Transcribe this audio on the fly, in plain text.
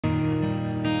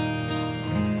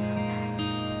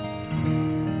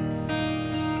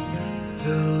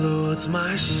Lord's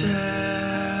my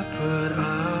shepherd,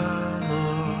 I'll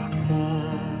not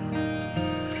want.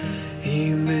 He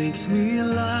makes me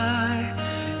lie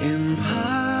in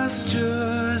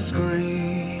pastures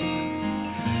green.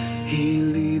 He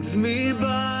leads me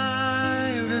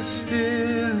by the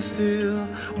still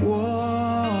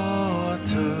waters.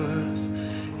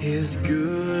 His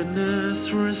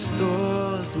goodness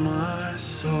restores my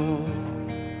soul,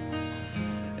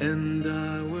 and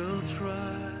I will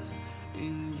trust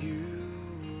in you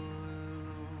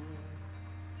alone.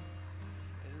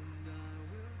 And I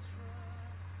will trust.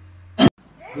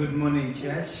 Good morning,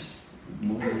 church.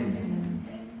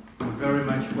 You're very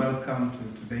much welcome to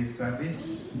today's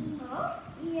service.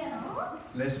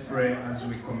 Let's pray as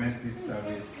we commence this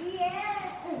service.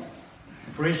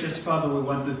 Precious Father, we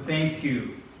want to thank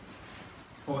you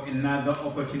for another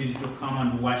opportunity to come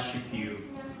and worship you,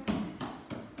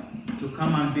 to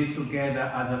come and be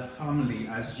together as a family,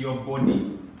 as your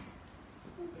body.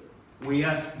 We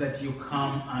ask that you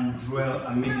come and dwell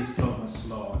amidst of us,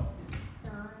 Lord.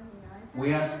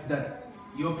 We ask that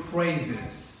your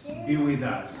praises be with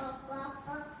us,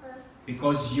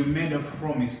 because you made a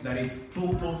promise that if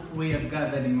 2 or 3 are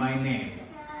gathered in my name,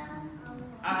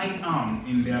 I am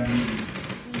in their midst.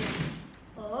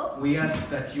 We ask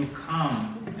that you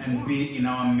come and be in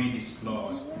our midst,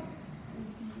 Lord.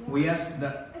 We ask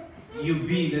that you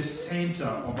be the center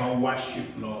of our worship,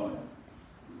 Lord.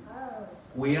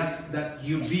 We ask that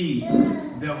you be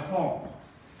the hope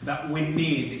that we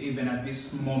need even at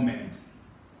this moment.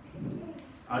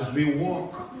 As we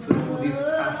walk through this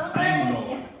tough time,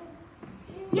 Lord,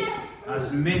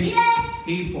 as many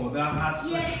people, their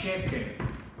hearts are shaken,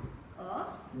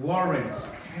 worried,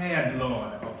 scared,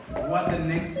 Lord, of what the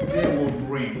next day will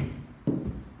bring.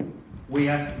 We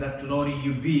ask that, Lord,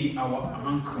 you be our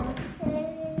anchor.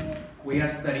 We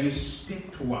ask that you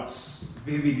speak to us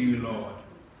vividly, Lord,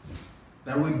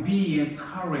 that we be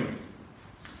encouraged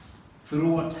through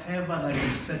whatever that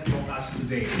you said for us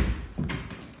today.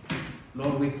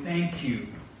 Lord, we thank you,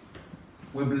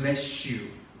 we bless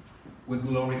you, we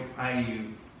glorify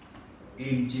you,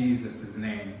 in Jesus'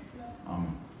 name.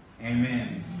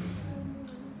 Amen.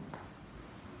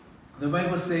 The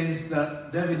Bible says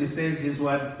that David says these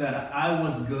words, that I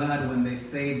was glad when they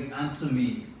said unto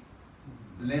me,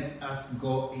 let us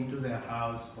go into the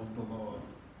house of the Lord.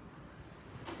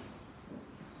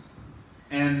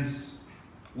 And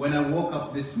when I woke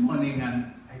up this morning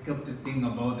and I kept to think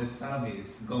about the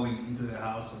service going into the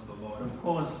house of the Lord. Of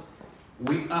course,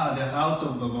 we are the house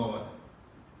of the Lord.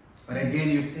 But again,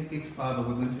 you take it further.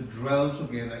 We're going to dwell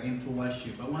together into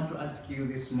worship. I want to ask you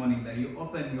this morning that you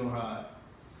open your heart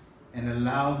and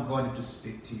allow God to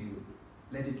speak to you.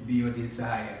 Let it be your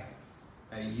desire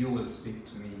that you will speak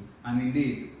to me. And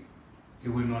indeed, he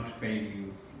will not fail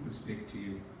you. He will speak to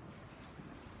you.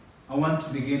 I want to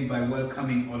begin by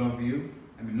welcoming all of you.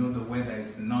 I know the weather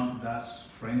is not that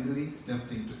friendly, it's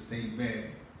tempting to stay in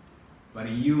bed, but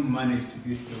you managed to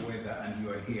beat the weather and you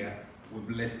are here. We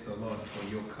bless the Lord for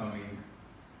your coming.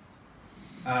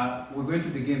 We're going to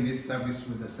begin this service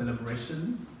with the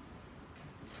celebrations.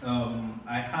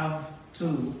 I have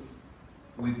 2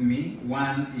 with me.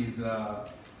 One is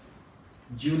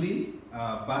Julie,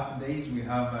 birthdays. We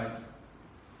have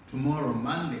tomorrow,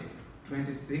 Monday,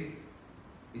 26th.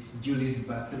 It's Julie's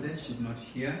birthday. She's not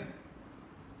here.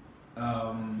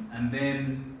 And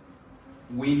then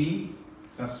Winnie,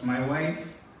 that's my wife.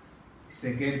 It's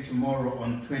again tomorrow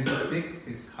on 26th.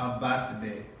 It's her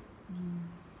birthday.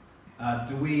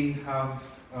 Do we have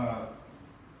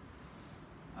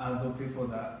other people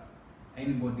that,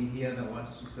 anybody here that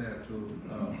wants to say to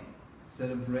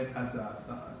celebrate, has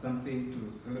something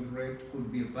to celebrate?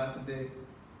 Could be a birthday,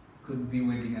 could be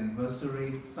wedding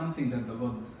anniversary, something that the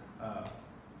Lord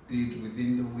did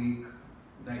within the week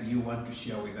that you want to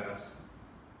share with us.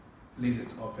 Please,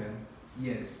 it's open.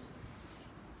 Yes.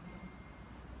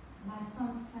 My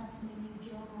son starts a new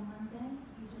job on Monday.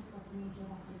 He just got a new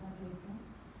job after graduating.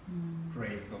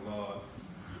 Praise the Lord.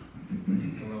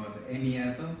 Praise the Lord. Any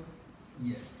other?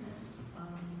 Yes, my sister.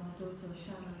 My daughter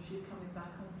Sharon, she's coming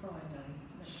back on Friday,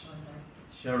 next Friday.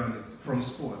 Sharon is from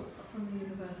school? From the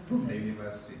university. From the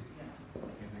university. Yeah.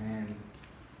 Amen.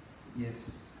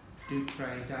 Yes. Do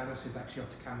pray. Dallas is actually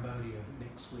off to Cambodia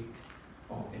next week.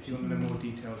 Oh, if you want to know more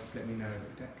details, just let me know.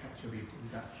 Catch you in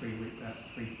that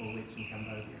 3-4 weeks in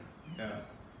Cambodia. Yeah.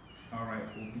 All right.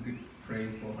 We'll be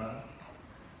praying for her.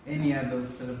 Any other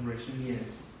celebration?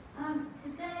 Yes.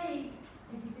 Today,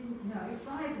 if you didn't know, it's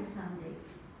Bible Sunday.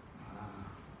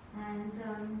 And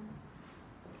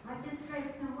I just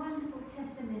read some wonderful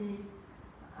testimonies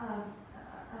of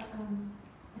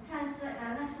a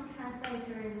national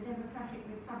translator in the Democratic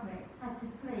Republic had to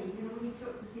flee in order he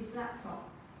took was his laptop.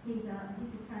 He's a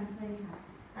translator.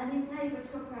 And his neighbour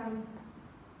took a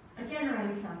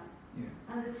generator. Yeah.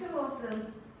 And the two of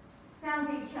them found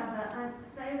each other, and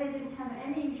they didn't have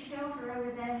any shelter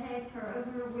over their head for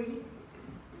over a week.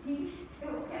 He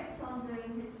still kept on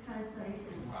doing his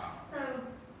translation. Wow. So,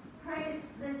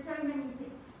 there's so many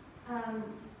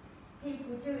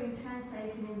people doing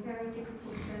translation in very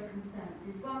difficult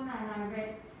circumstances. One man I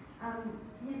read,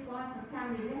 his wife and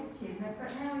family left him, but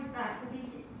now he's back, but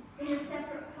he's in a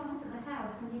separate part of the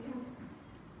house, and he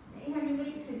only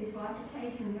meets with his wife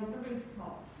occasionally on the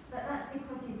rooftop. But that's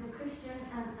because he's a Christian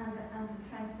and a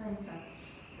translator.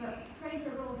 But praise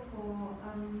the Lord for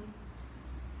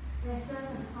their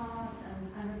servant heart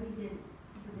and obedience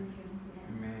to the vision.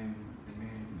 Yeah. Amen.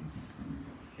 Amen.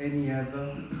 Any other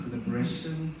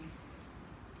celebration?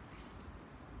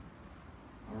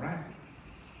 All right.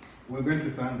 We're going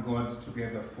to thank God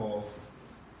together for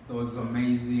the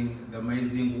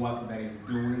amazing work that He's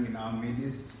doing in our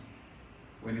midst.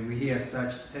 When we hear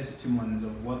such testimonies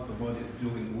of what the Lord is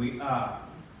doing, we are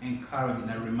encouraged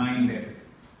and reminded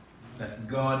that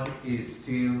God is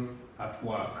still at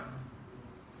work.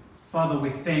 Father, we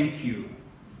thank you.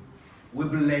 We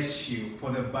bless you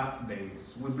for the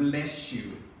birthdays. We bless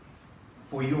you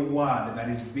for your word that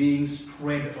is being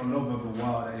spread all over the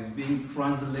world, that is being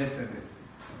translated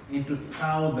into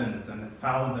thousands and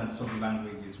thousands of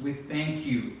languages. We thank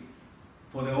you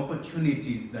for the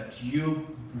opportunities that you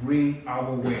bring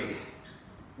our way.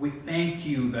 We thank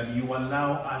you that you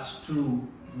allow us to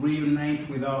reunite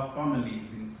with our families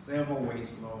in several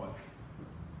ways, Lord.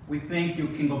 We thank you,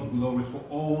 King of Glory, for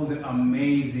all the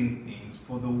amazing things,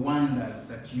 for the wonders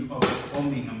that you are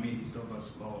performing amidst of us,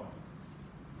 Lord.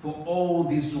 For all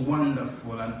these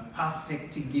wonderful and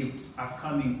perfect gifts are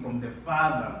coming from the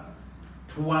Father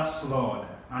to us, Lord,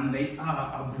 and they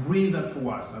are a breather to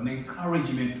us, an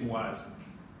encouragement to us,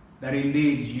 that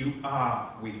indeed you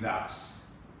are with us.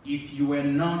 If you were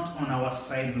not on our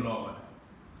side, Lord,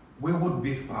 we would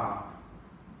be far.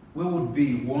 We would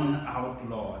be worn out,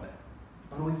 Lord.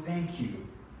 But we thank you,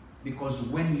 because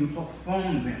when you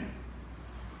perform them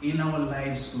in our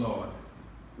lives, Lord,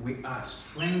 we are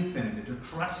strengthened to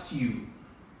trust you,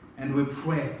 and we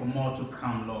pray for more to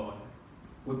come, Lord.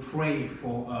 We pray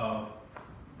for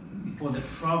the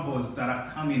travels that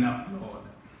are coming up, Lord.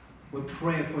 We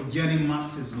pray for journey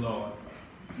mercies, Lord.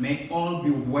 May all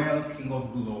be well, King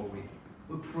of Glory.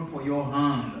 We pray for your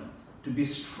hand to be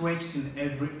stretched in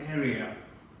every area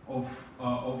of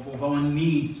our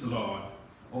needs, Lord,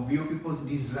 of your people's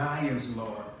desires,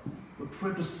 Lord. We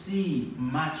pray to see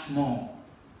much more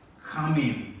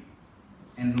coming.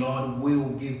 And Lord, we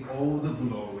will give all the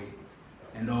glory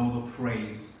and all the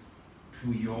praise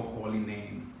to your holy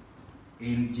name.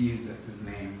 In Jesus'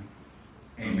 name,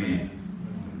 amen.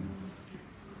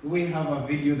 We have a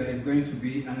video that is going to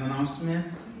be an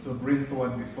announcement to bring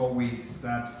forward before we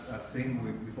start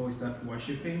before we start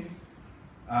worshiping.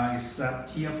 It's a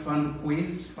tier fund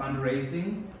quiz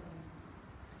fundraising.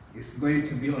 It's going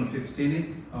to be on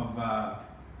 15th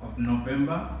of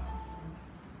November.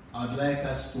 I'd like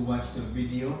us to watch the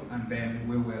video, and then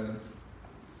we will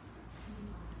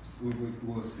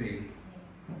see.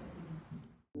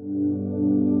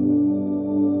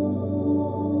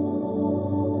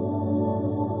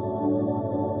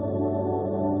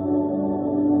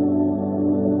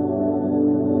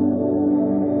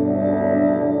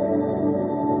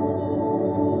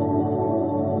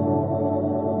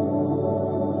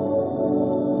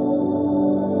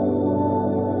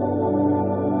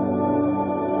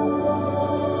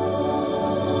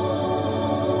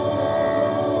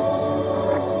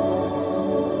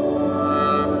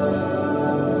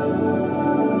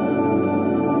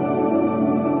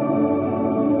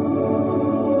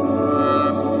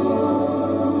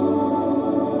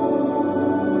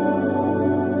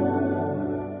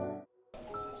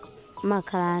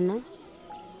 Makalana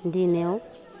ndineo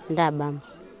ndabam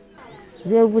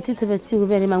zero butise basiku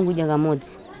bere manguja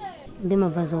gamodzi ndi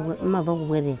mava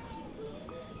kubwereka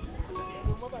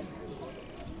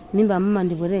mimba mama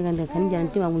ndibwereka ndakanija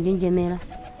ntima kunjenjemera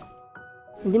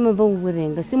ndi mava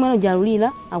kubwerenga simwana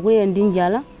jalulira akuye ndi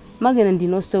njala magena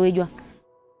ndinosowejwa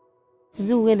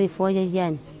sizukugenda ifoja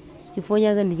chani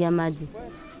chifoja kandi cha madzi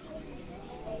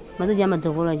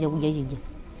amadzokola chakudya chija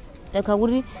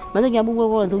takakuri madzi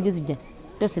abugwe zakudya zija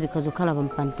tose likazokhala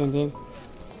pampantendere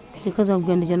likaza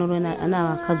kugenda chanorena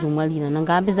ana akazi umwalira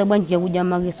nangapeza bwanji chakudya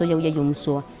makeso chakudya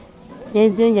chomusowa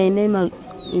nezenja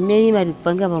imeli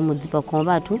malipanga pamudzi pakoma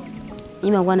pathu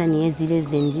imakwana niyezi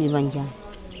 11 ndili panjala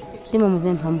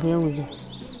timamupempha mbuya uja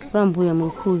kwa mbuya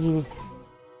mukhulukire.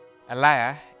 A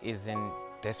liar is in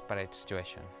desperate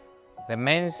situation. The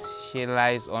means she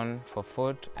relies on for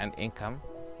food and income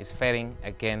is failing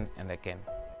again and again.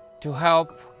 To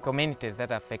help communities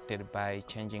that are affected by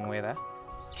changing weather,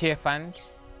 Tear Fund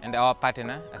and our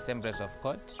partner, Assemblies of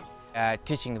God, are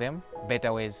teaching them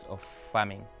better ways of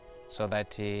farming so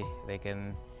that they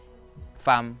can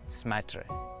farm smarter.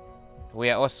 We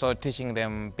are also teaching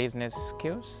them business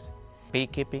skills,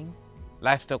 beekeeping,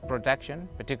 livestock production,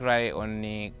 particularly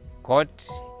on goat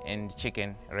and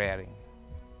chicken rearing.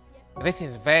 This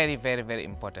is very, very, very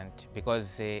important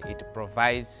because it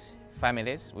provides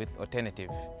families with alternative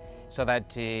so that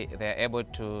they are able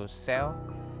to sell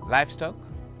livestock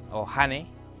or honey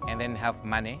and then have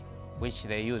money which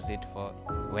they use it for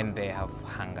when they have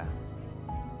hunger.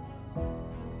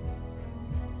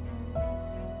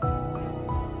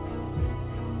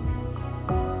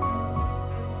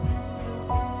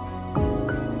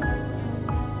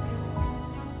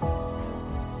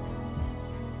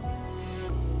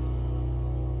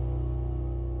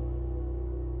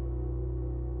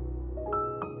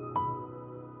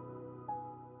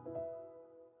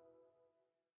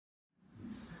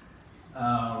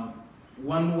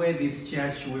 One way this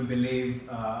church we believe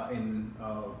in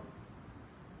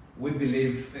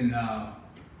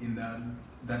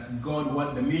that God,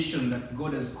 what the mission that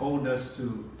God has called us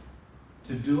to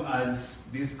do as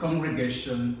this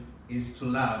congregation is to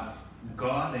love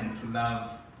God and to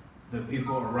love the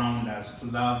people around us, to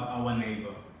love our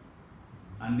neighbor.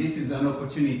 And this is an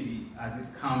opportunity as it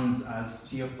comes as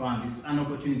Tear Fund. It's an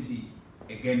opportunity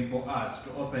again for us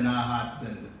to open our hearts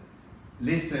and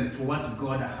listen to what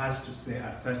God has to say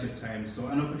at such a time. So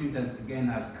an opportunity again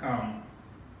has come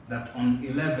that on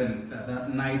 11th,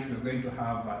 that night, we're going to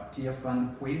have a Tear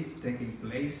Fund quiz taking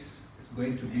place. It's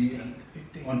going to be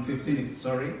on 15th,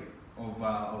 sorry, of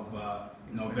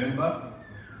November.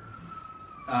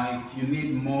 If you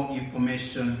need more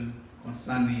information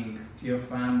concerning Tear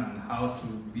Fund and how to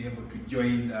be able to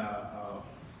join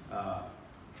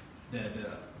the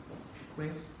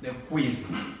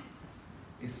quiz,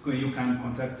 you can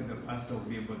contact the pastor, will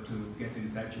be able to get in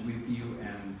touch with you,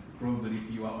 and probably if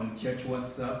you are on church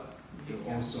WhatsApp, you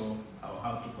also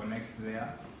how to connect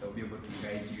there. They'll be able to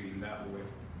guide you in that way.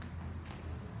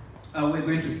 We're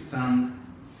going to stand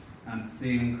and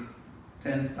sing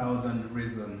 10,000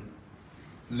 Reasons.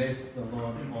 Bless the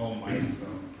Lord, oh my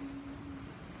soul.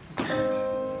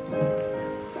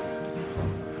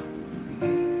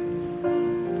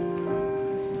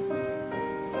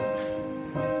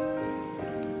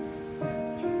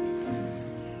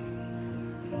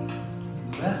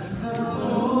 Bless the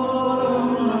Lord,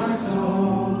 oh my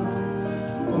soul,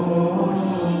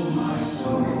 oh my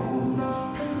soul,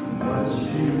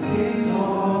 worship His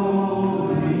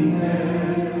holy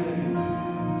name.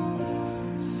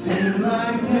 Sing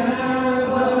like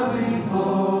never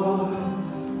before,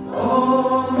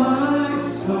 oh my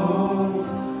soul,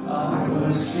 I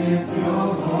worship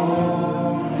Your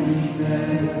holy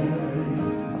name.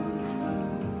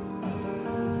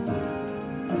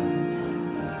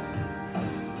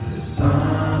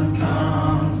 Sun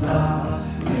comes up,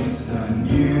 it's a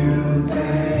new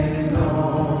day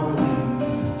dawning.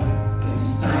 It's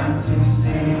time to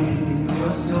sing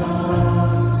Your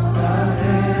song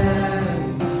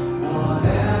again.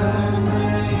 Whatever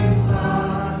may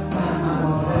pass and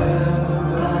whatever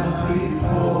lies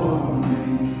before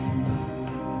me,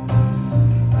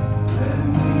 let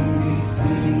me be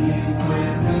singing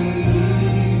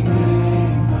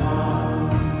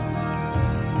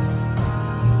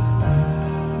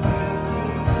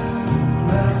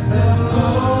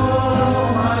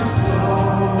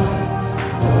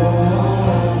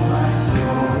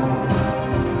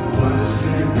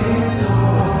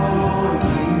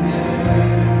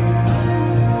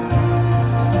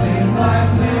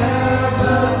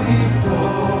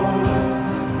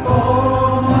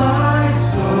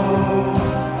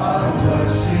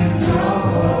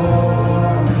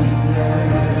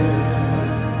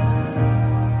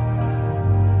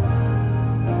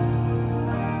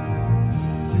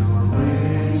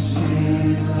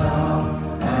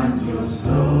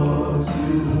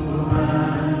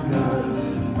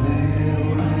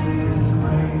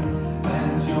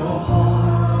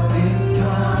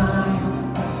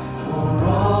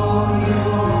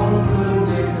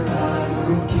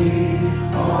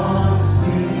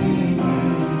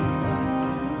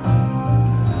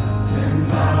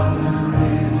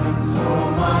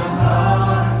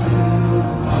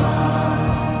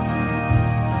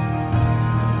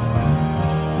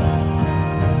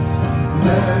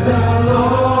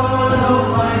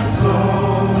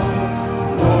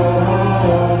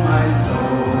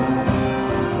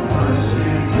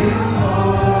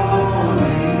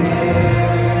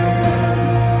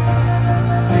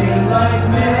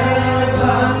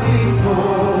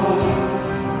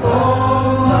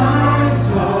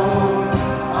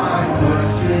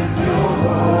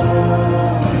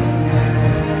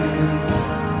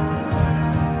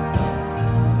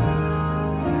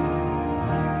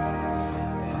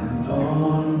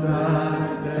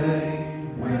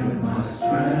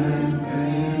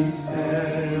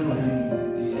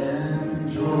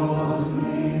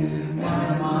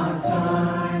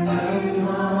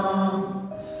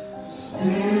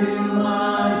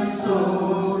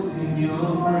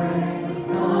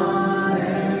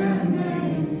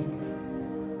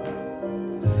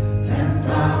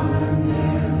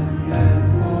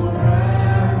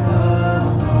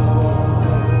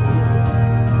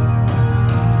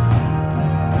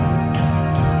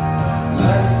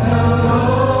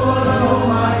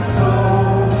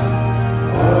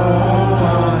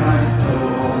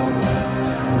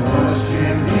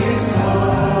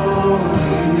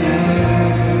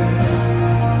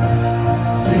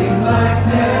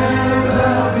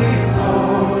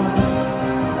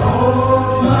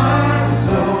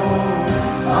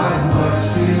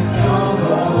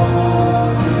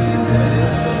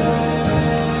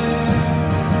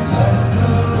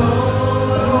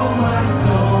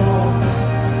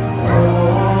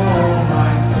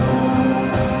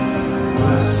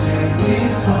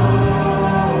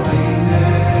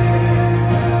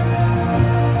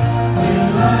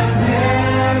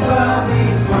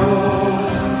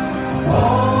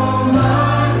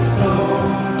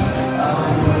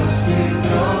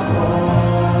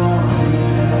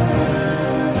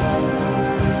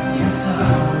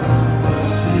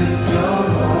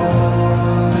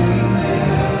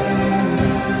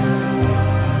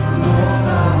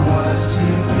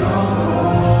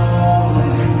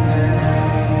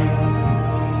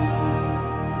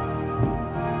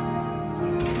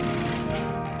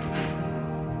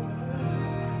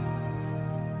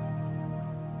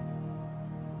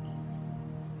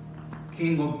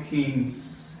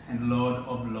and Lord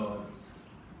of Lords.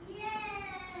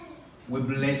 We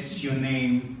bless your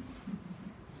name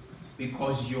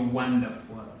because you're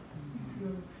wonderful.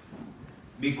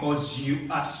 Because you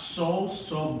are so,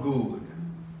 so good.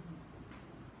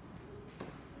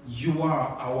 You are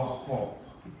our hope.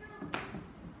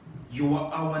 You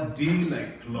are our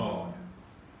delight, Lord.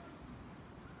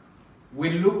 We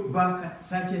look back at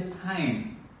such a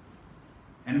time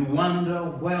and wonder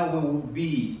where we would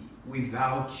be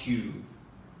without you.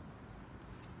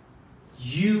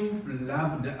 You've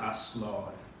loved us,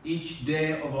 Lord, each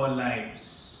day of our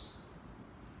lives.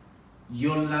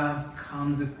 Your love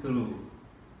comes through.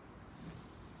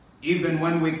 Even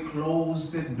when we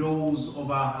close the doors of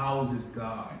our houses,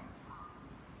 God,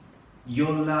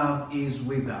 your love is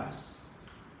with us.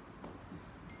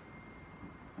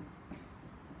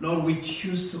 Lord, we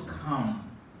choose to come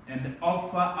and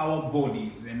offer our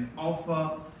bodies and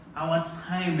offer our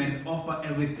time and offer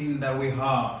everything that we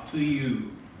have to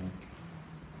you,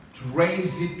 to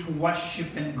raise it, to worship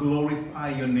and glorify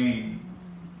your name,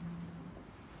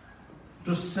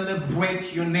 to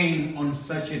celebrate your name on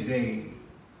such a day,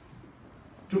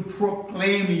 to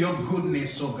proclaim your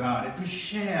goodness, O God, to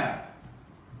share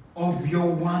of your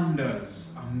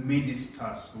wonders amidst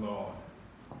us, Lord.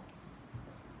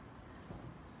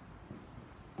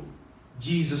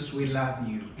 Jesus, we love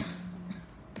you.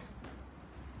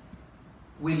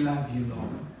 We love you,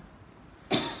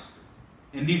 Lord.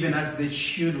 And even as the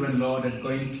children, Lord, are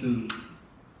going to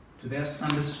their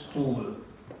Sunday school,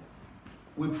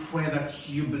 we pray that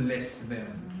you bless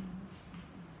them.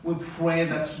 We pray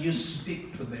that you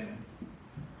speak to them.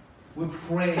 We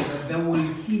pray that they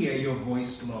will hear your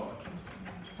voice, Lord.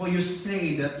 For you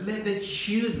say that let the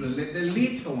children, let the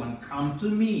little one come to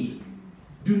me.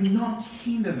 Do not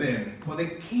hinder them, for the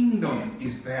kingdom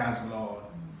is theirs, Lord.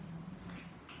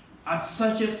 At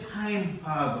such a time,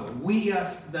 Father, we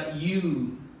ask that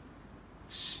you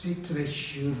speak to the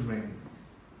children,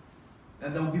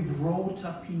 that they will be brought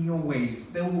up in your ways.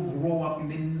 They will grow up in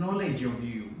the knowledge of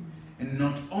you, and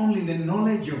not only the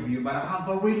knowledge of you, but have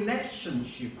a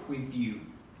relationship with you.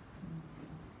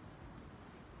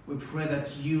 We pray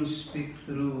that you speak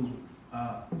through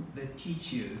the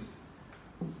teachers,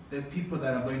 the people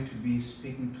that are going to be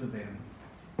speaking to them.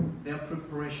 Their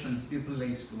preparations be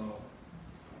blessed, Lord.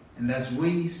 And as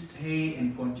we stay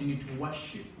and continue to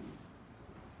worship,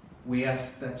 we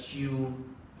ask that you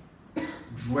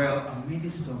dwell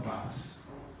amidst of us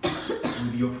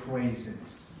with your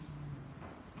praises.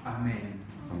 Amen.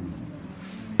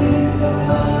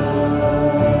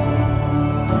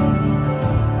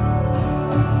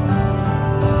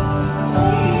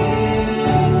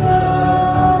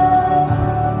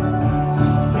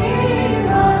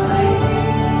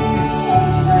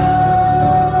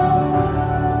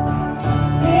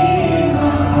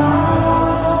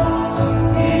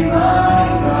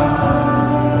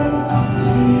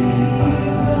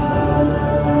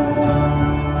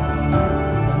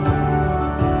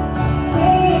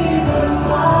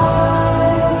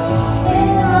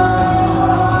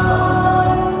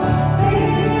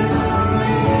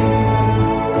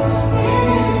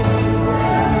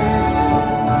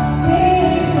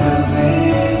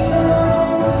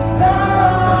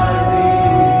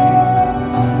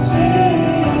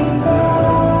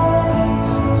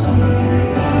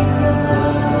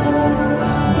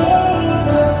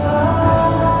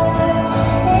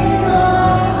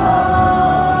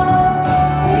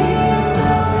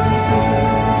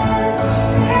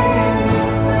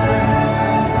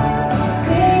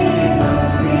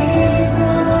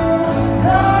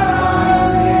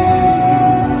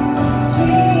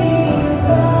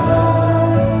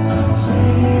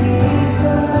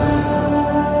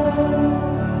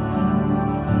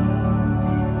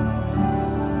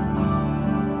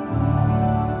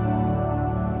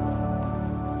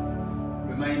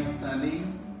 Remain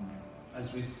standing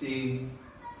as we sing,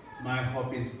 My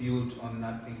Hope is Built on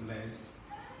Nothing Less.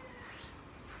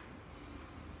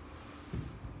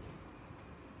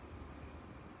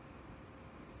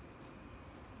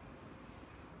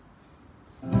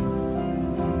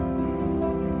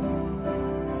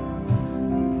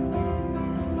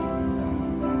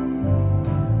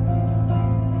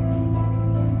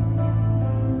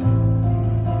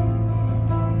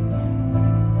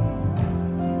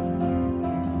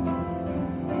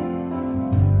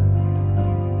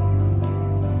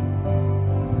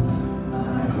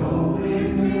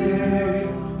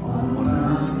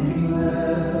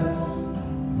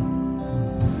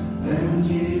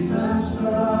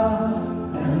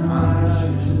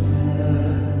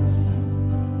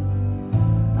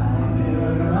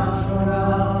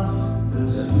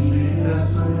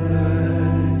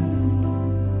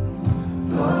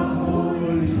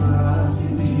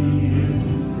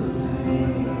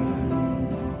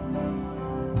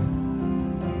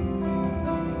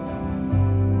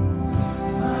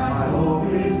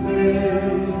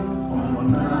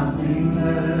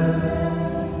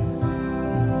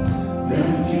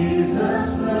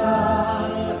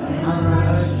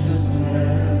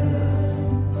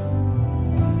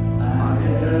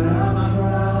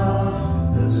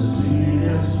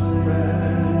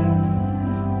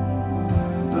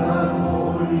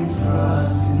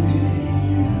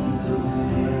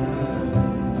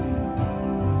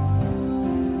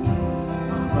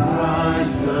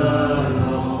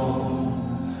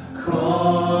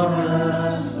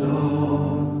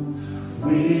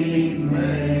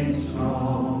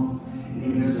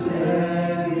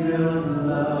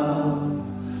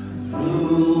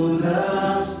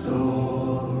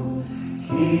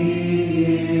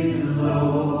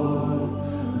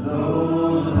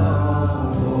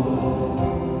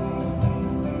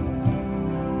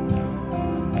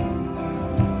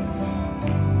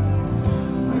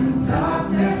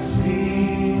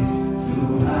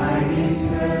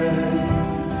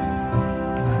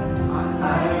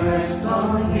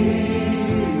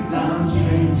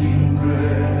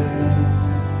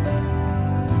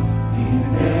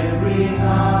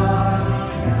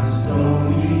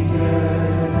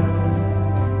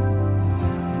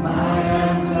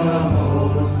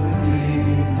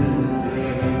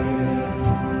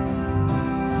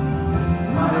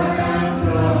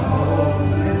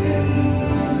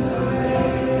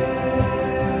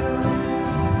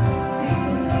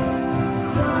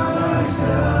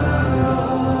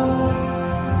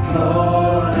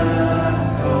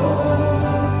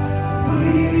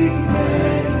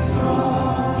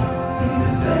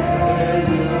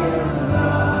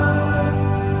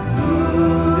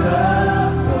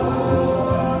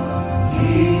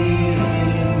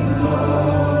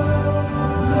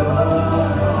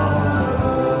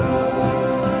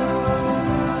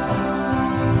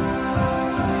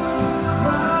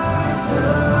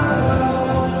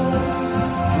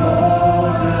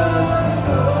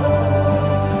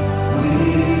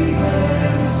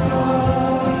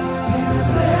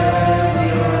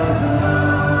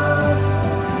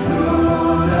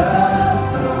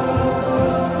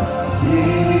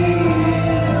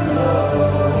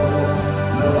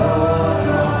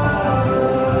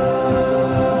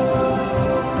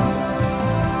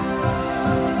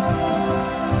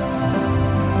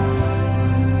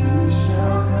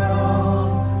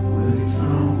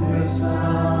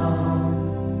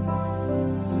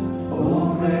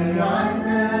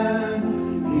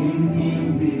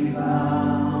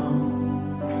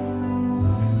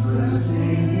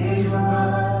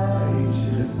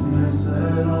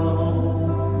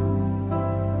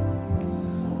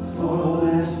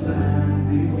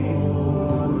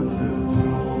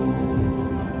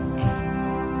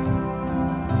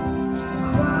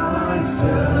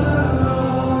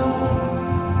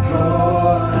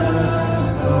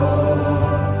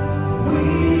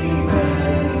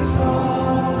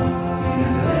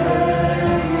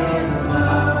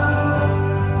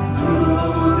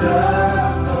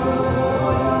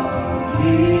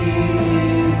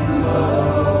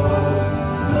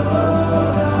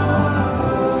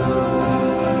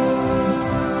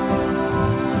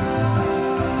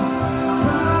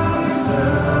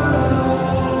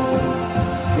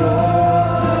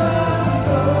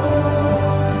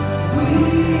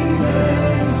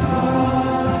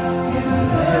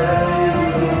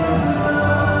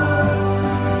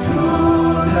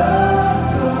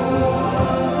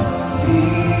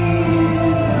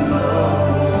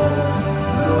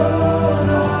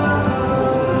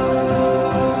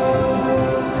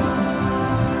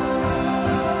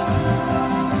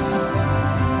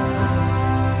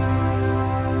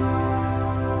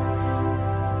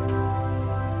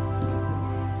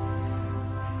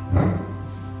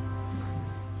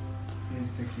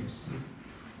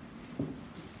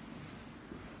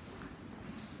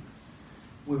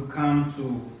 We've come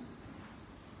to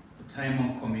the time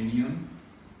of communion.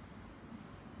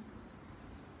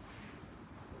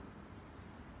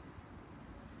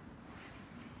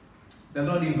 The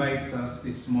Lord invites us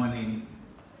this morning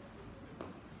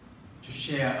to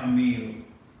share a meal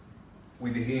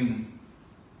with Him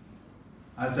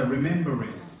as a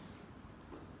remembrance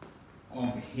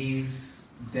of His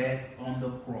death on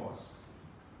the cross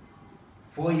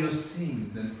for your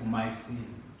sins and for my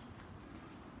sins.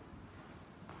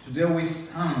 Today we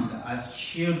stand as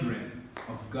children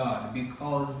of God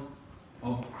because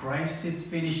of Christ's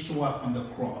finished work on the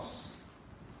cross.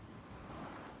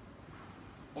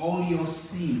 All your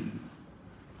sins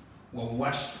were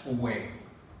washed away.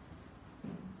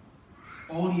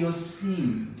 All your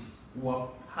sins were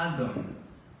pardoned.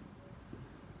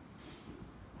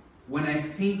 When I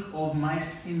think of my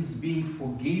sins being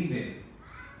forgiven,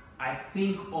 I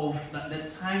think of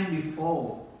the time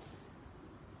before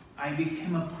I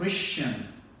became a Christian.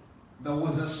 There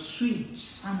was a switch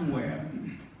somewhere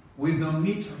with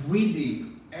me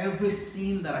reading every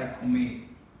sin that I commit.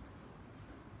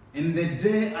 And the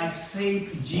day I say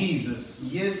to Jesus,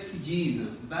 yes to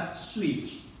Jesus, that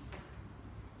switch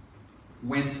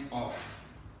went off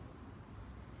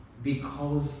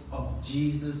because of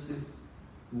Jesus'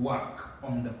 work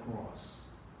on the cross.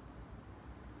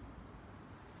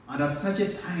 And at such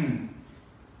a time,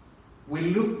 we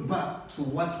look back to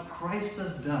what Christ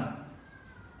has done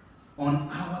on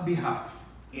our behalf,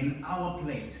 in our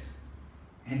place,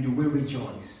 and we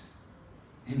rejoice,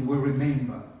 and we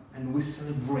remember, and we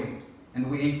celebrate, and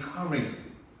we encourage,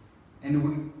 and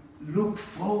we look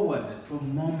forward to a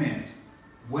moment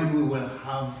when we will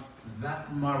have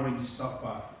that marriage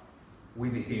supper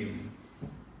with Him.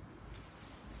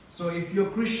 So if you're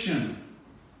Christian,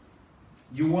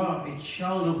 you are a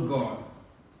child of God,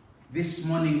 this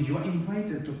morning you are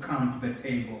invited to come to the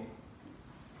table.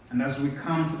 And as we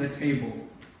come to the table,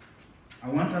 I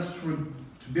want us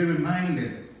to be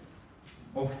reminded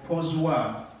of Paul's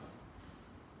words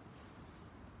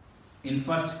in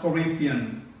 1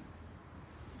 Corinthians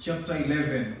chapter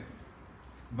 11,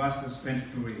 verses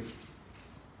 23.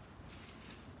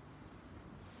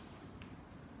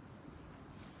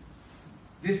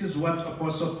 This is what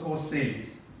Apostle Paul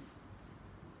says.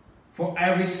 For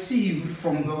I received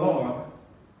from the Lord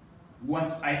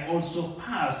what I also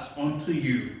pass on to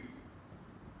you.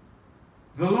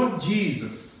 The Lord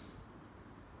Jesus,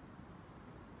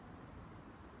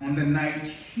 on the night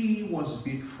He was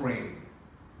betrayed,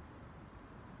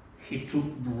 He took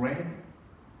bread,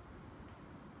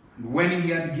 and when He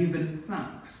had given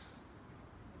thanks,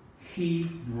 He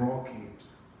broke it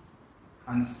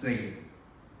and said,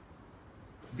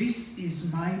 "This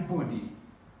is my body,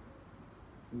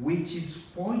 which is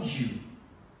for you.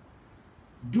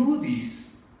 Do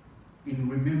this in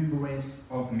remembrance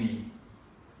of me."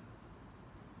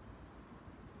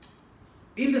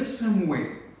 In the same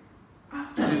way,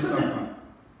 after the supper,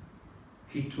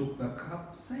 He took the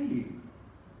cup, saying,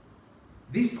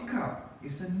 "This cup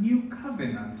is a new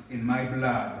covenant in my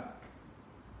blood.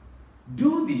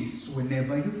 Do this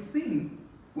whenever you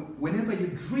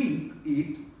drink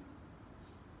it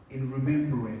in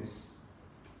remembrance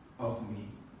of me."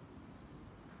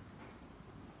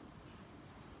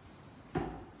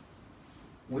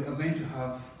 We are going to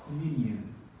have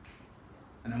communion,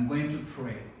 and I'm going to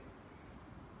pray.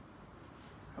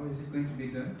 How is it going to be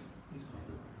done?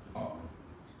 Oh.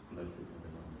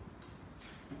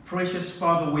 Precious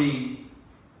Father, we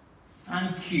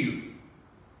thank you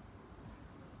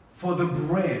for the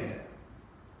bread,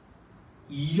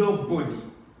 your body,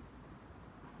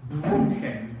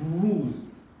 broken, bruised,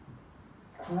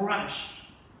 crushed.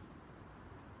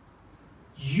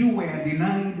 You were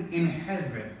denied in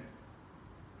heaven,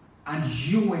 and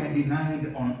you were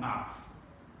denied on earth.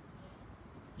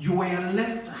 You were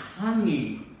left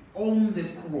hanging on the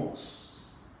cross.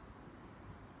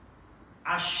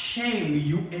 A shame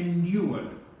you endured.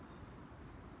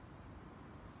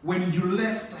 When you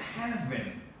left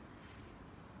heaven,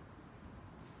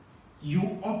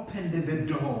 you opened the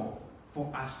door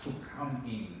for us to come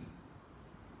in.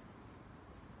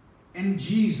 And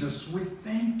Jesus, we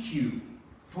thank you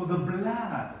for the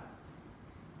blood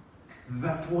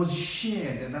that was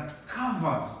shed, that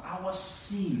covers our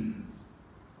sins,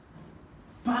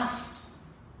 past,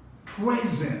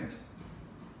 present,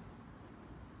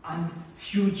 and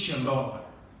future, Lord.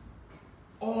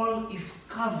 All is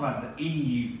covered in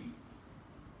you.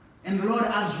 And Lord,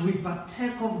 as we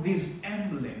partake of these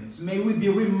emblems, may we be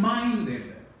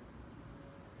reminded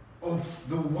of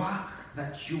the work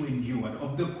that you endured,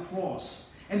 of the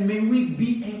cross, and may we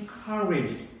be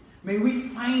encouraged. May we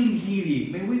find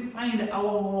healing. May we find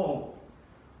our hope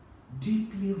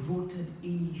deeply rooted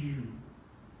in you.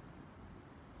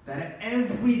 That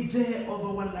every day of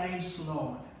our lives,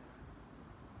 Lord,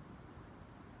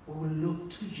 we will look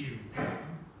to you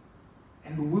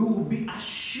and we will be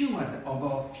assured of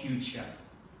our future.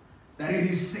 That it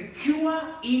is secure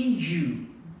in you.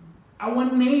 Our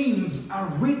names are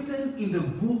written in the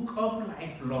book of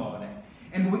life, Lord.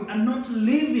 And we are not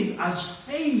living as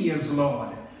failures,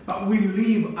 Lord, but we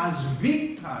live as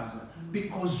victors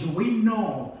because we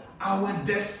know our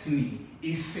destiny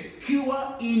is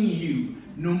secure in you.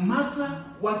 No matter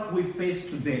what we face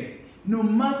today, no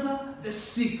matter the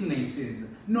sicknesses,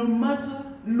 no matter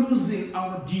losing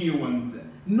our dear ones,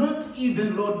 not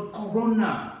even, Lord,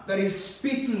 Corona that is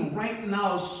speaking right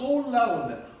now so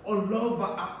loud all over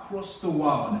across the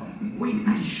world, we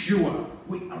are sure,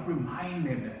 we are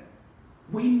reminded,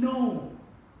 we know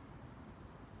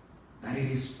that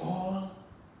it is all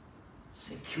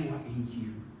secure in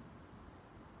you.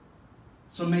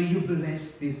 So may you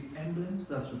bless these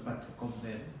emblems as we partake of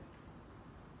them.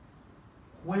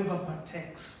 Whoever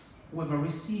partakes, whoever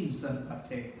receives and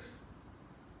partakes,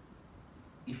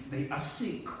 if they are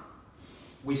sick,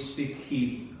 we speak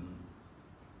healing.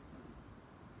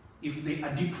 If they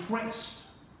are depressed,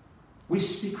 we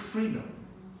speak freedom.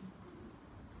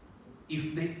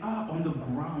 If they are on the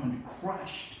ground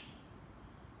crushed,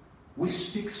 we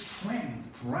speak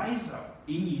strength to rise up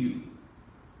in you.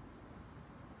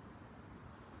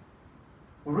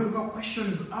 Wherever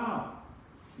questions are,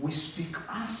 we speak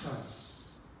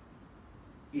answers.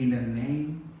 In the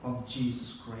name of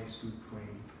Jesus Christ we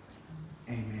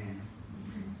pray. Amen.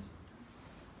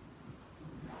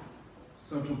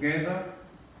 So together,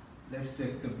 let's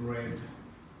take the bread.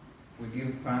 We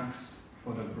give thanks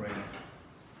for the bread.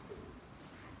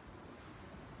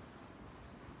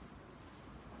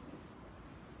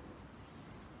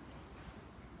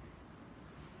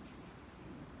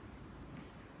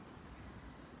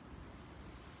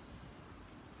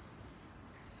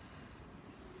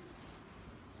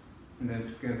 And then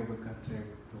together we can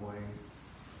take the wine.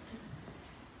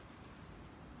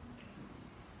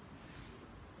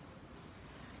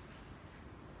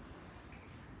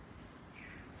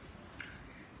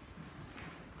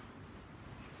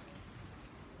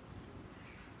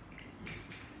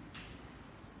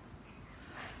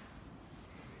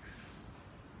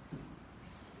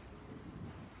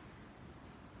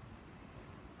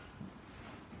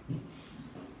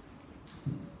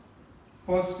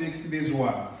 Paul speaks these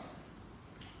words.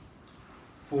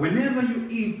 For whenever you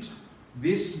eat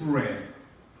this bread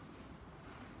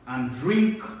and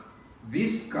drink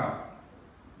this cup,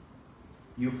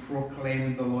 you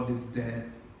proclaim the Lord's death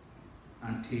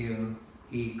until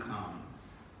he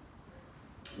comes.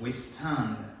 We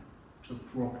stand to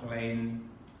proclaim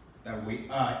that we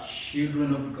are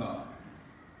children of God,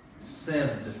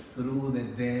 saved through the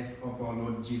death of our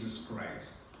Lord Jesus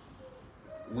Christ.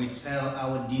 We tell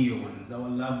our dear ones, our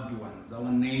loved ones,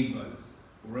 our neighbors,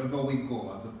 wherever we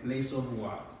go, at the place of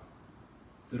work,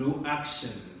 through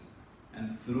actions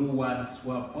and through words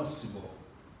where possible,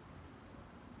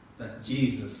 that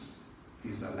Jesus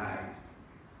is alive.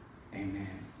 Amen.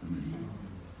 Amen.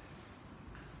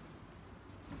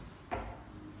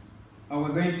 We're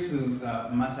going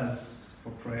to matters for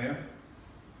prayer.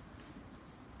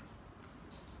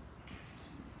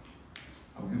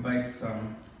 I'll invite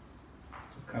some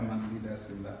to come and lead us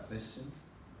in that session.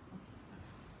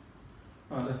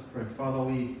 Let's pray. Father,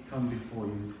 we come before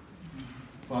you.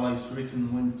 Father, it's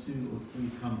written, when 2 or 3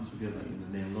 come together in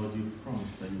the name, Lord, you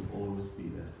promised that you will always be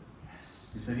there.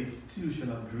 Yes. You said, if 2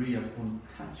 shall agree upon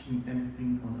touching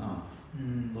anything on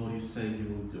earth, Lord, you said you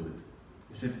will do it.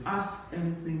 You said, ask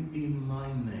anything in my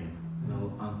name, and I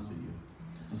will answer you.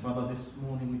 And Father, this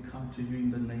morning we come to you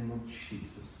in the name of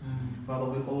Jesus. Father,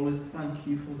 we always thank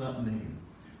you for that name.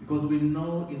 Because we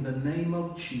know in the name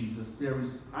of Jesus there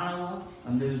is power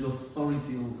and there is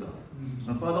authority, O God.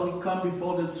 And Father, we come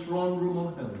before the throne room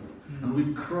of heaven and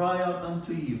we cry out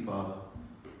unto you, Father.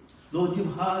 Lord,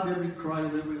 you've heard every cry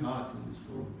of every heart in this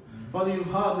room. Father,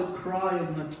 you've heard the cry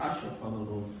of Natasha, Father,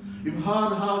 Lord. You've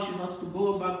heard how she has to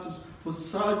go back for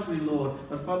surgery, Lord.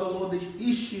 But Father, Lord, the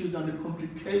issues and the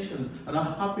complications that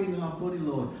are happening in her body,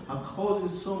 Lord, are causing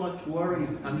so much worry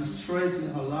and distress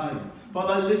in her life.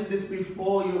 Father, I lift this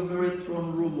before your very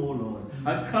throne room, O Lord.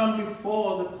 I come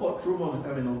before the courtroom of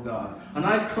heaven, O God. And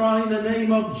I cry in the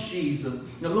name of Jesus,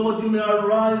 the Lord, you may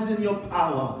arise in your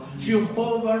power.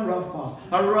 Jehovah Rapha,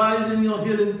 arise in your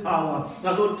healing power.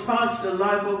 Now, Lord, touch the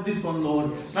life of this one,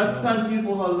 Lord. I thank you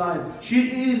for her life.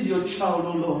 She is your child,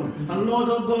 O Lord. And Lord,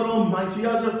 O God Almighty,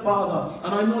 as a father,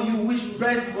 and I know you wish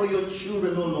best for your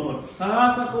children, O Lord. I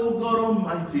ask that, O God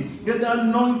Almighty, get the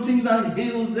anointing that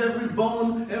heals every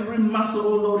bone, every muscle,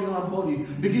 O Lord, in her body.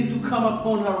 Begin to come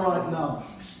upon her right now.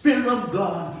 Spirit of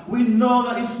God, we know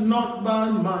that it's not by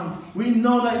might. We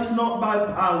know that it's not by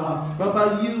power, but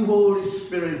by you, Holy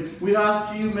Spirit. We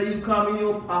ask you, may you come in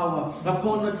your power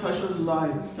upon Natasha's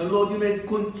life. And Lord, you may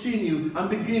continue and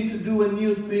begin to do a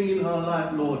new thing in her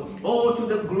life, Lord. All to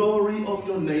the glory of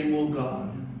your name, O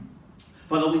God.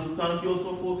 Father, we thank you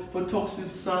also for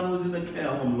Tox's son who's in the care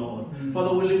home, Lord.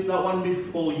 Father, we lift that one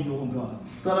before you, oh God.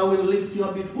 Father, we lift you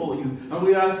up before you. And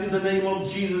we ask in the name of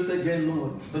Jesus again,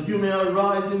 Lord, that you may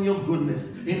arise in your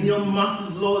goodness, in your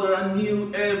mercies, Lord, that are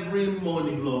new every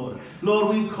morning, Lord.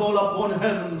 Lord, we call upon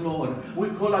heaven, Lord. We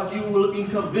call that you will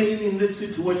intervene in this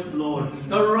situation, Lord.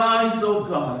 Arise, oh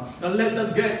God, and let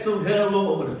the gates of hell,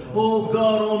 Lord, oh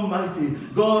God Almighty,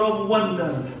 God of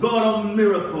wonders, God of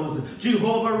miracles,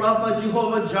 Jehovah Rapha, Jehovah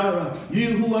Jehovah Jireh,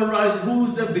 you who arise, who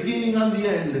is the beginning and the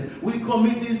end. We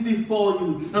commit this before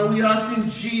you, and we ask in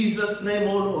Jesus' name,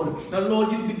 O Lord, that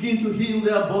Lord, you begin to heal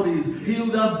their bodies, heal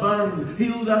their burns,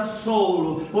 heal their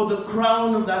soul, or the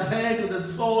crown of their head to the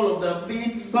sole of their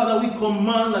feet. Father, we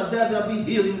command that there be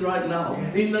healing right now,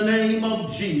 in the name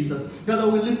of Jesus. Father,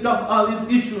 we lift up Ali's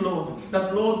issue, Lord,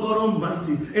 that Lord God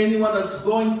Almighty, anyone that's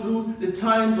going through the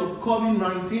times of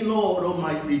COVID-19, Lord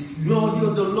Almighty, Lord,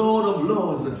 you're the Lord of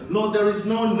Lords. Lord, there is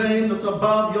no name that's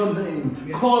above your name.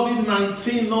 Yes.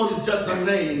 COVID-19, Lord, is just a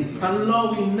name. And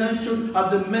Lord, we mention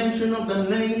at the mention of the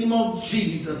name of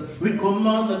Jesus, we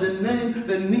command that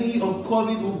the knee of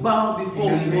COVID will bow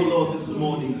before you, O Lord, this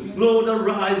morning. Lord,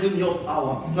 arise in your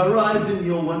power, arise in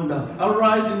your wonder,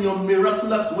 arise in your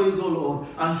miraculous ways, O Lord,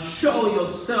 and show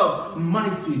yourself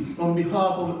mighty on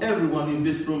behalf of everyone in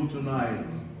this room tonight.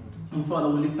 And Father,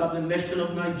 we lift up the nation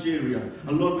of Nigeria.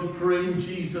 And Lord, we pray in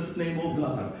Jesus' name, oh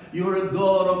God. You are a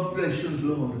God of nations,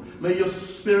 Lord. May your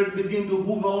spirit begin to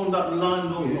hover on that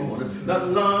land, oh Lord. That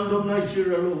land of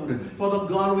Nigeria, Lord. Father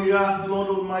God, we ask, Lord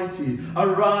Almighty,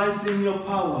 arise in your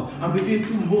power and begin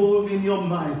to move in your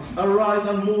might. Arise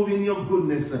and move in your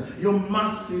goodness. Your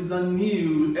mercies are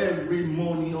new every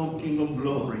morning, O King of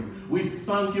glory. We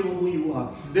thank you for who you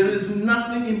are. There is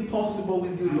nothing impossible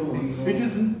with you, Lord. It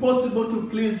is impossible to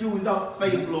please you without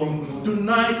faith, Lord.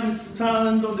 Tonight we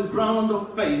stand on the ground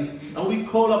of faith and we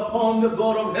call upon the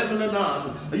God of heaven and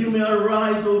earth that you may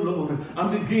arise, O Lord,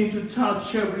 and begin to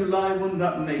touch every life on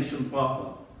that nation,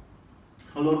 Father.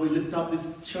 Oh Lord, we lift up this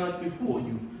church before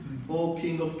you, O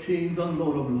King of kings and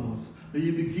Lord of lords. May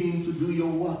you begin to do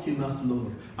your work in us,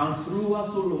 Lord, and through us,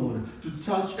 O Lord, to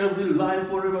touch every life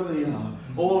wherever they are,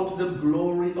 all to the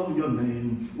glory of your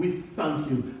name. We thank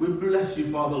you. We bless you,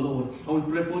 Father, Lord. And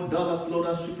we pray for Dallas, Lord,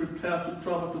 as she prepares to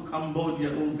travel to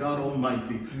Cambodia, O God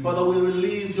Almighty. Father, we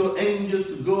release your angels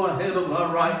to go ahead of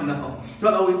her right now.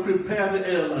 Father, we prepare the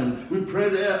airline. We pray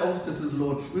the air hostesses,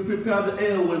 Lord. We prepare the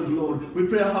airways, Lord. We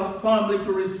pray her family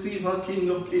to receive her King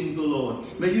of Kings, O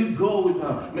Lord. May you go with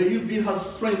her. May you be her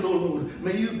strength, O Lord.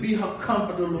 May you be her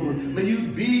comforter, Lord. May you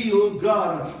be, O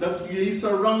God, that you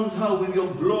surround her with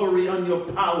your glory and your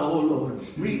power, O Lord.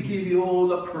 We give you all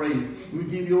the praise. We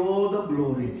give you all the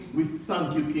glory. We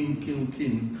thank you, King of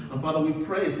Kings. And Father, we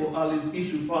pray for Ali's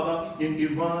issue, Father, in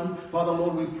Iran. Father,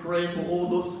 Lord, we pray for all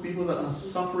those people that are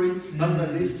suffering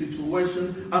under this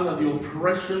situation, under the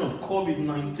oppression of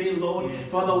COVID-19, Lord.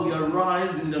 Father, we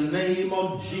arise in the name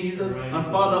of Jesus. And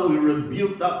Father, we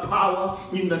rebuke that power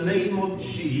in the name of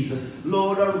Jesus.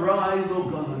 Lord, arise, O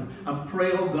God, and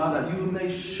pray, O God, that you may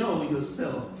show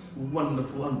yourself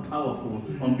wonderful and powerful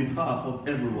on behalf of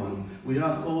everyone. We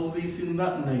ask all this in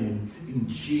that name. In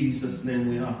Jesus' name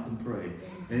we ask and pray.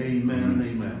 Amen and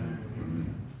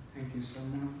amen. Thank you so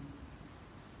much.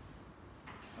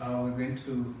 We're going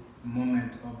to a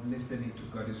moment of listening to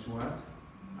God's word,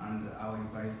 and I'll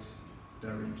invite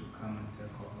Darren to come and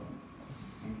take over.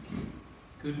 Thank you.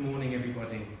 Good morning,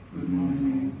 everybody. Good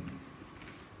morning.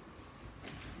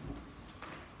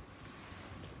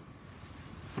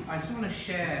 I just want to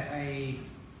share a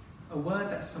word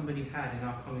that somebody had in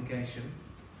our congregation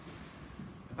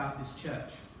about this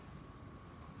church.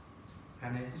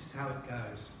 And this is how it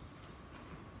goes.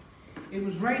 It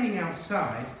was raining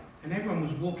outside and everyone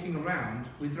was walking around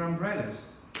with their umbrellas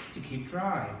to keep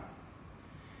dry.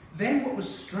 Then what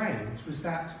was strange was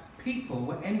that people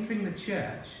were entering the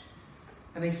church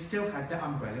and they still had their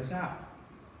umbrellas up.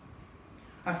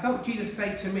 I felt Jesus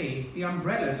say to me, the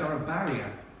umbrellas are a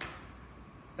barrier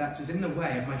that is in the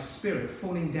way of my spirit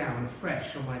falling down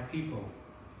afresh on my people.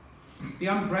 The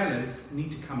umbrellas need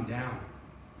to come down.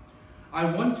 I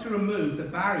want to remove the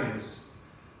barriers,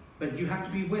 but you have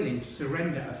to be willing to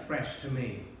surrender afresh to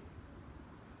me.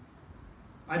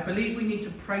 I believe we need to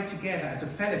pray together as a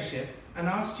fellowship and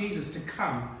ask Jesus to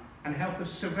come and help us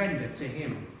surrender to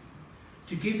him,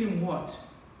 to give him what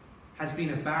has been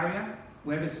a barrier,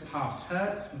 whether it's past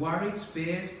hurts, worries,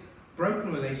 fears,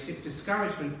 broken relationship,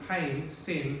 discouragement, pain,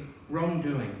 sin,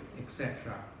 wrongdoing,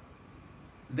 etc.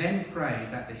 Then pray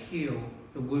that to heal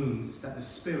the wounds, that the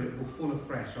Spirit will fall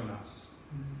afresh on us.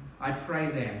 I pray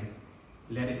then,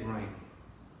 let it rain.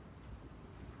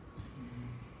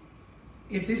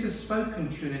 If this has spoken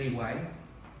to you in any way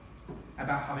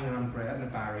about having an umbrella and a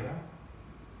barrier,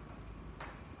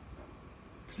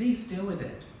 please deal with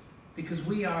it, because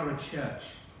we are a church.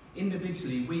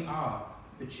 Individually, we are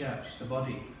the church, the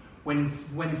body. When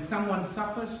someone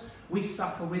suffers, we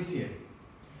suffer with you.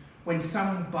 When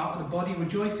the body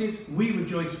rejoices, we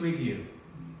rejoice with you.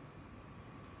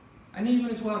 And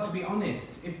even as well, to be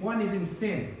honest, if one is in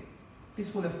sin,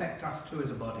 this will affect us too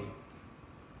as a body.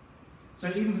 So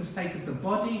even for the sake of the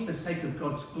body, for the sake of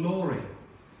God's glory,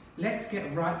 let's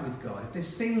get right with God. If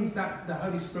there's things that the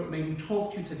Holy Spirit may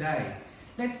talk to you today,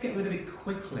 let's get rid of it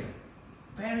quickly.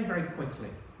 Very, very quickly.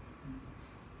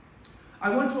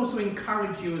 I want to also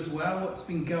encourage you as well, what's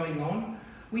been going on.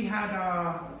 We had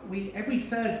every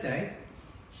Thursday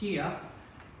here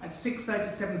at 6:30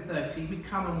 to 7:30, we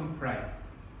come and we pray.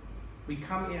 We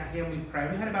come here and we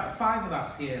pray. We had about 5 of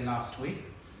us here last week.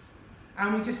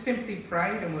 And we just simply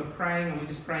prayed, and we're praying, and we're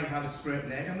just praying how the Spirit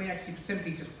led. And we actually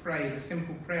simply just prayed a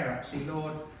simple prayer, actually.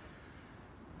 Lord,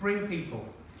 bring people.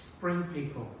 Just bring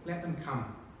people. Let them come.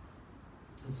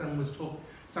 And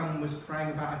someone was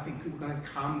praying about, I think people are going to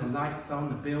come, the lights on,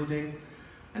 the building.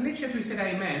 And literally as we said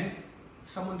amen,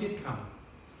 someone did come.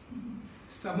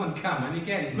 Someone come. And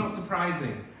again, it's not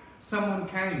surprising. Someone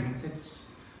came and said,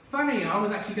 funny, I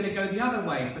was actually going to go the other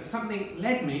way, but something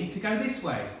led me to go this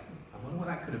way. I wonder what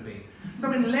that could have been.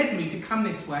 Something led me to come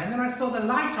this way, and then I saw the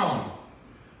light on.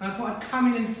 And I thought I'd come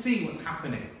in and see what's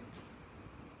happening.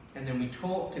 And then we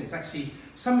talked, and it's actually,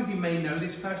 some of you may know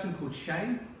this person called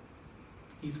Shane.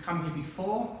 He's come here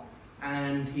before,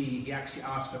 and he actually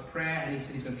asked for prayer, and he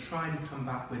said he's going to try and come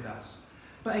back with us.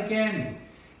 But again,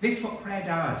 this is what prayer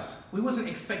does. We wasn't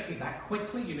expecting it that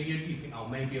quickly. You know, you think, oh,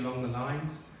 maybe along the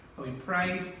lines. But we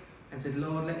prayed and said,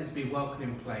 Lord, let us be welcome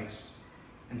in place.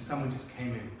 And someone just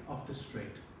came in off the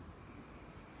street.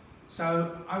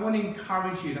 So I want to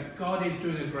encourage you that God is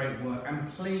doing a great work.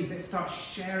 And please, let's start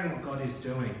sharing what God is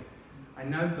doing. I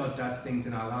know God does things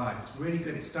in our lives. It's really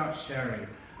good to start sharing.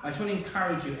 I just want to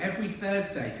encourage you, every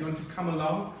Thursday, if you want to come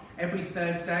along, every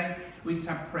Thursday, we just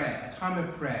have prayer, a time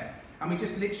of prayer. And we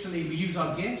just literally, we use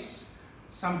our gifts.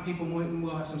 Some people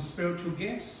will have some spiritual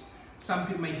gifts. Some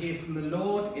people may hear from the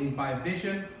Lord by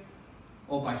vision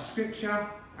or by scripture.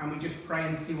 And we just pray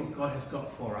and see what God has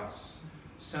got for us.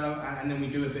 So, and then we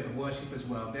do a bit of worship as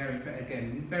well.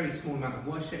 Very small amount of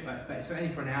worship, but it's only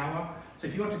for an hour. So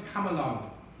if you want to come along,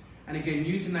 and again,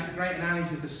 using that great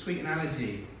analogy, the sweet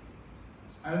analogy,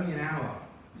 it's only an hour.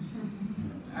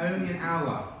 It's only an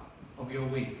hour of your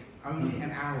week. Only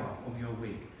an hour of your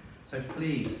week. So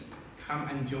please, come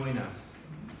and join us.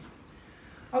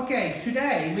 Okay,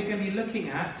 today we're going to be looking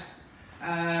at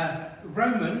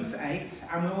Romans 8,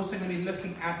 and we're also going to be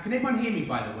looking at, can everyone hear me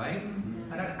by the way?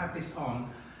 I don't have this on.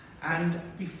 And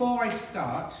before I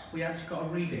start, we actually got a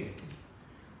reading.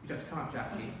 You don't have to come up,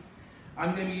 Jackie.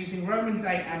 I'm going to be using Romans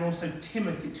 8 and also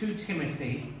 2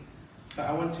 Timothy, but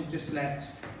I want to just let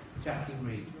Jackie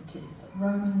read. It is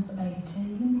Romans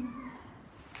 18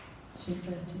 to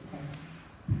 37.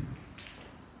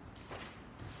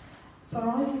 For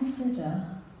I consider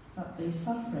that the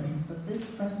sufferings of this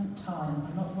present time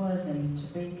are not worthy to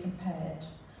be compared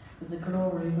with the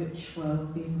glory which will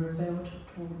be revealed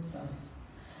towards us.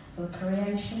 For the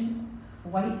creation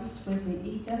waits with the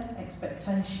eager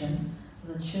expectation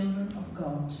for the children of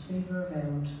God to be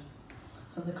revealed.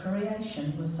 For the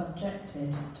creation was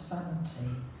subjected to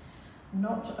vanity,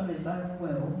 not of its own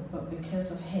will, but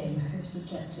because of him who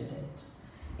subjected it,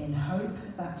 in hope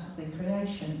that the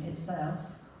creation itself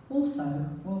also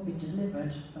will be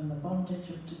delivered from the bondage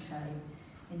of decay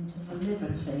into the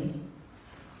liberty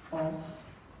of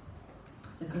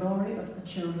the glory of the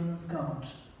children of God.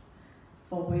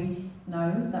 For we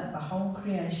know that the whole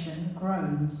creation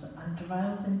groans and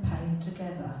travails in pain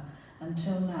together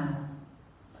until now.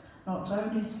 Not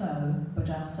only so, but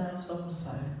ourselves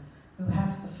also, who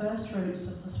have the first fruits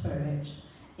of the Spirit,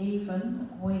 even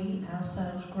we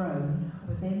ourselves groan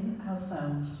within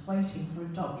ourselves, waiting for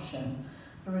adoption,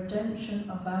 the redemption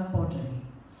of our body.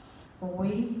 For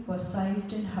we were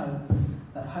saved in hope,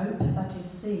 but hope that is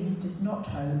seen is not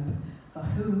hope, for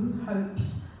who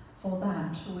hopes for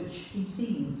that which he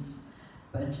sees?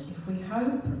 But if we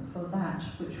hope for that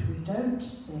which we don't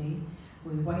see,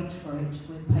 we wait for it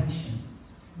with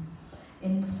patience.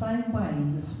 In the same way,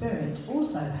 the Spirit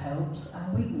also helps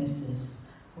our weaknesses,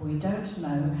 for we don't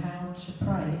know how to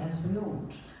pray as we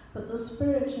ought, but the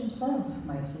Spirit himself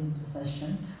makes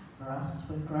intercession for us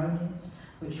with groanings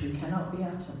which we cannot be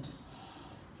uttered.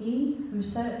 He who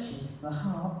searches the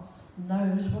hearts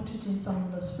knows what it is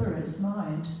on the Spirit's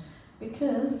mind,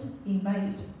 because he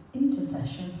makes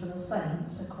intercession for the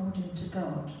saints according to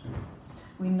God.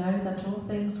 We know that all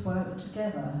things work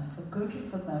together for good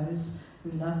for those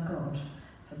who love God,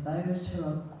 for those who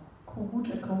are called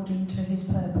according to his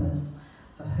purpose,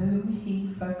 for whom he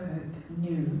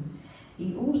foreknew.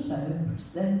 He also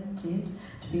presented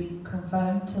to be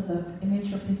conformed to the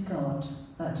image of his God,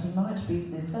 that he might be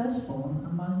the firstborn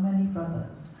among many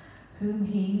brothers. Whom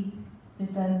he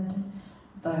presented,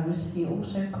 those he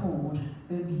also called.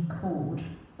 Whom he called,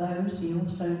 those he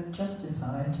also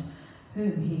justified.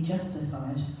 Whom he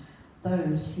justified,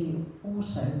 those he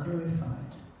also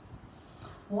glorified.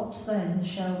 What then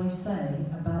shall we say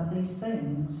about these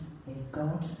things? If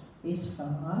God is for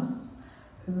us,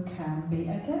 who can be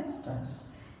against us?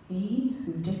 He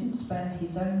who didn't spare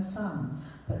his own Son,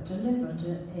 but delivered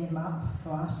him up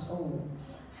for us all,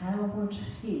 how would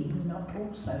he not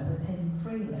also with him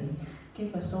freely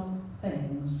give us all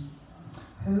things?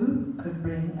 Who could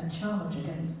bring a charge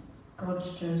against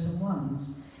God's chosen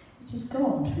ones? It is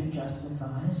God who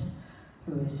justifies.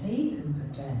 Who is he who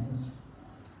condemns?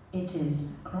 It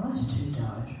is Christ who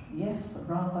died, yes,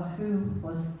 rather who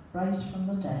was raised from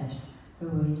the dead,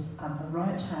 who is at the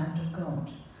right hand of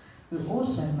God, who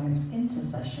also makes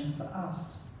intercession for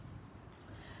us.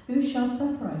 Who shall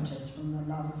separate us from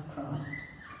the love of Christ?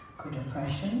 Could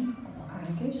oppression, or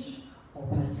anguish, or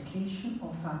persecution,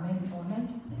 or famine, or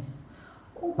nakedness,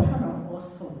 or peril, or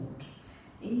sword?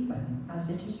 Even as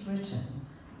it is written,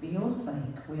 for your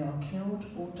sake we are killed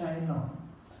all day long.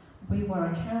 We were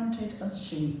accounted as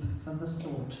sheep for the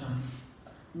slaughter.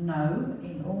 No,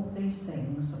 in all these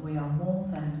things we are more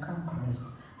than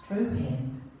conquerors through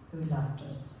him who loved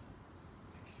us.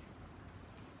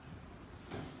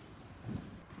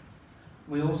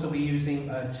 We'll also be using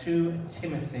 2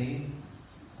 Timothy.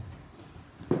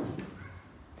 If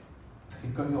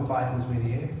you've got your Bibles with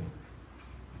you.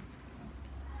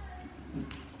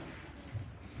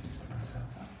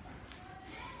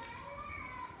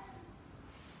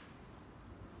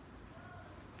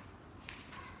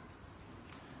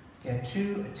 Yeah,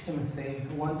 2 Timothy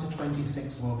 1 to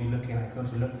 26 we'll be looking at. If you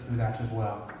want to look through that as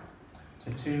well.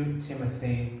 So 2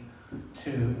 Timothy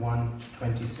 2, 1 to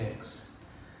 26.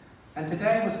 And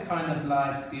today was kind of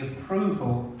like the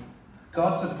approval,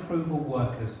 God's approval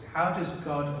workers. How does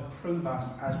God approve us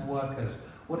as workers?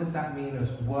 What does that mean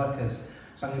as workers?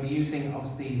 So I'm going to be using,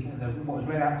 obviously, what was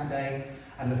read out today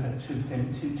and looking at 2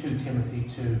 Timothy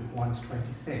 2, 1 to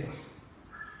 26.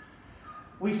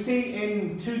 We see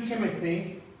in 2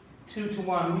 Timothy 2 to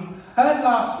 1, we heard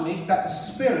last week that the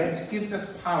Spirit gives us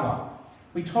power.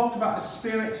 We talked about the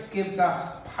Spirit gives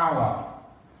us power.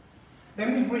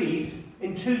 Then we read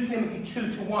in 2 Timothy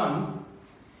 2 to 1,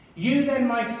 you then,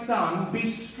 my son, be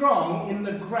strong in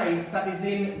the grace that is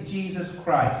in Jesus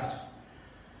Christ.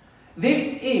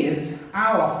 This is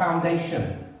our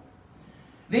foundation.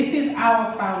 This is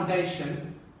our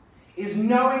foundation, is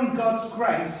knowing God's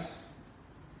grace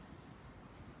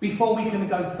before we can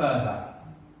go further.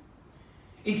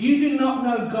 If you do not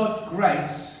know God's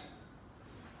grace,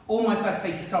 almost I'd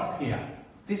say stop here.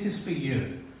 This is for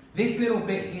you. This little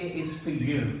bit here is for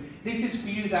you. This is for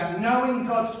you, that knowing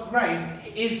God's grace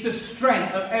is the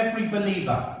strength of every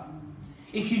believer.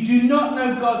 If you do not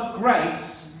know God's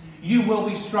grace, you will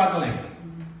be struggling.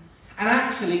 And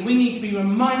actually, we need to be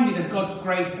reminded of God's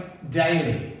grace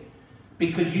daily.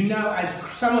 Because you know, as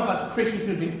some of us Christians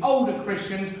who have been older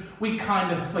Christians, we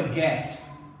kind of forget.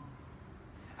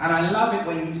 And I love it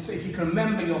when, if you can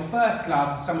remember your first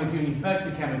love, some of you when you first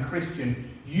became a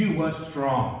Christian, you were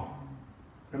strong.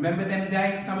 Remember them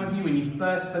days, some of you, when you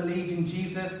first believed in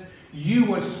Jesus? You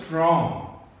were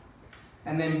strong.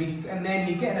 And then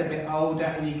you get a bit older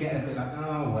and you get a bit like,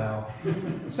 oh well.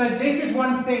 So this is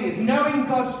one thing, is knowing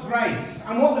God's grace.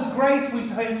 And what was grace, we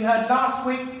heard last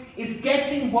week, is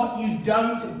getting what you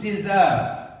don't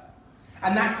deserve.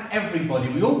 And that's everybody.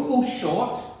 We all fall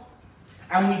short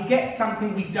and we get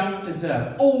something we don't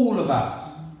deserve. All of us.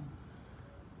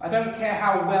 I don't care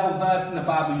how well versed in the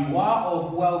Bible you are,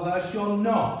 or well versed you're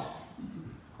not,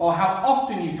 or how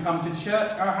often you come to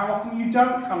church, or how often you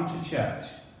don't come to church.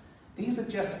 These are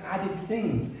just added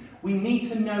things. We need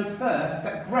to know first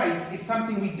that grace is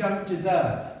something we don't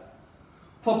deserve.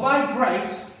 For by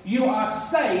grace you are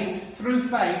saved through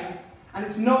faith, and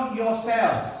it's not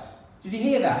yourselves. Did you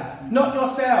hear that? Not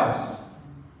yourselves.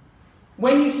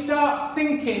 When you start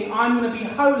thinking, I'm going to be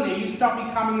holy, you start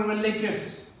becoming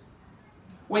religious.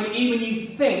 When even you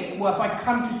think, well, if I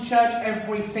come to church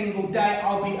every single day,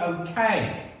 I'll be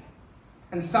okay.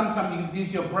 And sometimes you can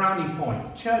use your brownie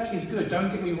points. Church is good,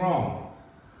 don't get me wrong.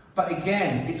 But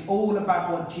again, it's all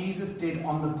about what Jesus did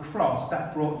on the cross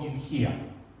that brought you here.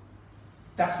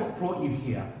 That's what brought you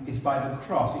here, is by the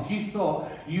cross. If you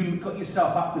thought you got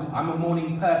yourself up because I'm a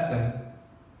morning person,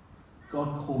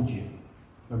 God called you.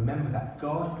 Remember that.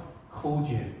 God called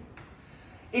you.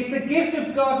 It's a gift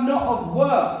of God, not of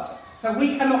works. So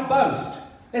we cannot boast.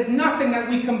 There's nothing that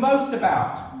we can boast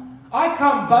about. I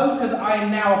can't boast because I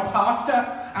am now a pastor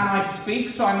and I speak,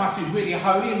 so I must be really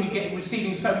holy and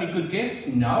receiving so many good gifts.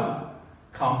 No,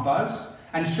 can't boast.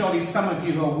 And surely some of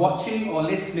you who are watching or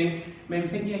listening maybe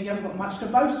think, yeah, you haven't got much to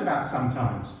boast about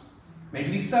sometimes.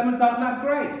 Maybe these sermons aren't that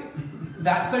great.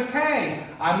 That's okay.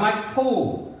 I'm like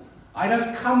Paul. I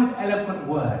don't come with eloquent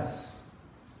words.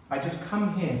 I just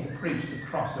come here to preach the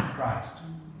cross of Christ.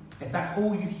 If that's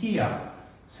all you hear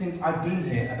since I've been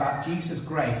here about Jesus'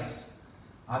 grace,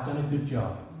 I've done a good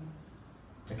job.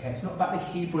 Okay, it's not about the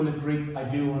Hebrew and the Greek I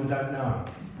do or I don't know.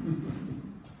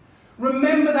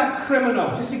 Remember that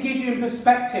criminal, just to give you in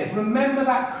perspective, remember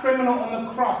that criminal on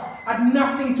the cross had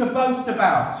nothing to boast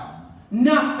about.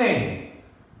 Nothing.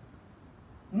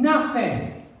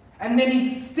 Nothing. And then he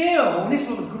still, and this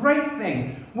was a great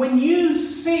thing, when you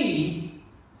see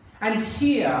and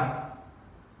hear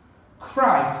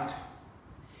Christ,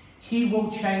 he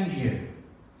will change you.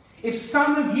 If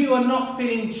some of you are not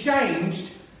feeling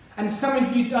changed, and some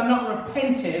of you are not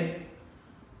repentive,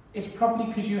 it's probably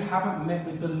because you haven't met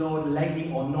with the Lord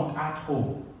lately or not at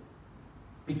all.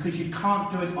 Because you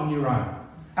can't do it on your own.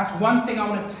 That's one thing I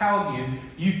want to tell you.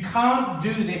 You can't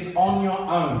do this on your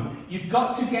own. You've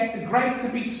got to get the grace to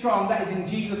be strong that is in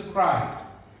Jesus Christ.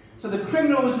 So the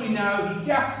criminal, as we know, he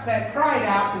just said, cried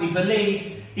out because he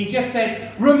believed. He just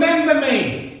said, remember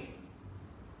me.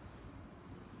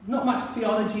 Not much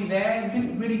theology there. He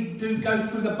didn't really go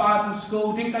through the Bible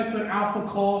school, didn't go through an alpha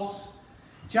course.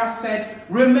 Just said,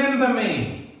 remember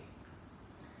me.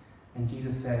 And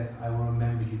Jesus says, I will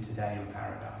remember you today in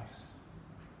paradise.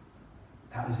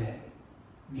 That was it.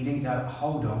 He didn't go,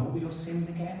 hold on, what were your sins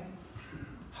again?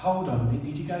 Hold on,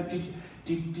 did you go,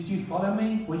 did you follow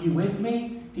me? Were you with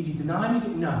me? Did you deny me?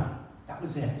 No, that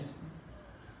was it.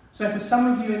 So for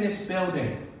some of you in this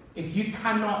building, if you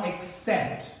cannot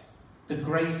accept the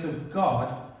grace of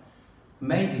God,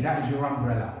 maybe that is your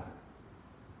umbrella.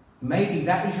 Maybe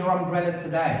that is your umbrella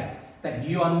today, that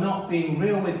you are not being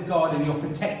real with God and you're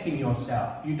protecting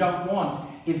yourself. You don't want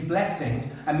his blessings,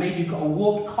 and maybe you've got a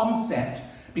warped concept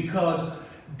because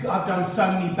I've done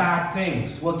so many bad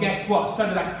things. Well, guess what? So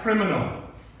did that criminal.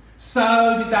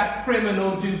 So did that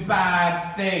criminal do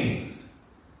bad things.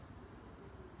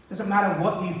 Doesn't matter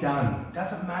what you've done.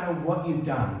 Doesn't matter what you've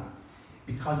done,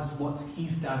 because it's what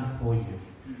he's done for you.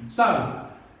 So,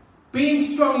 being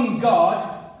strong in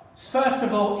God, first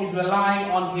of all, is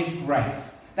relying on his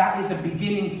grace. That is a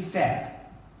beginning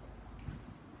step.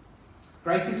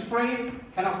 Grace is free,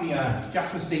 cannot be earned.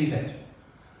 Just receive it.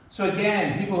 So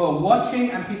again, people who are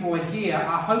watching and people who are here,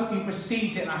 I hope you've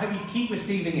received it, and I hope you keep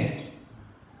receiving it.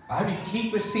 I hope you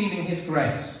keep receiving his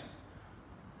grace.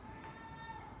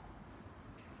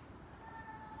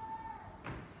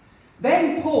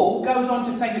 Then Paul goes on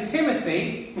to say to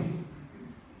Timothy,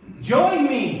 join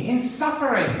me in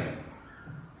suffering.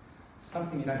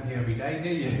 Something you don't hear every day, do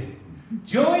you?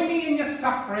 Join me in your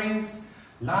sufferings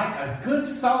like a good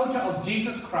soldier of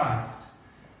Jesus Christ.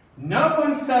 No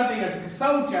one serving a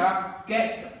soldier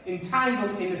gets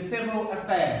entangled in the civil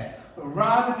affairs, but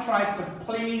rather tries to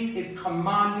please his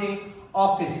commanding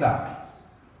officer.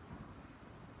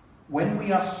 When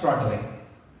we are struggling,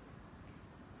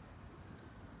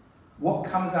 what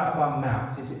comes out of our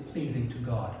mouth, is it pleasing to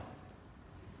God?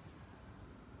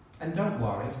 And don't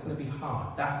worry, it's going to be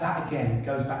hard. That again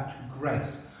goes back to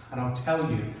grace. And I'll tell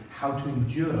you how to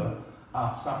endure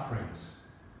our sufferings.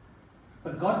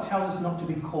 But God tells us not to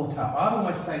be caught up. I'd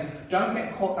almost say, don't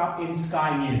get caught up in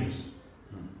Sky News.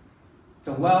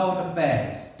 The world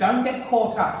affairs. Don't get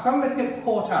caught up. Some of us get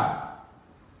caught up.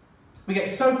 We get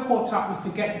so caught up we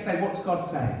forget to say, what's God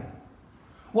saying?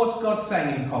 What's God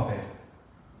saying in COVID?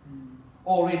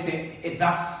 Or is it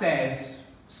thus says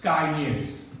Sky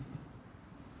News?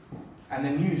 And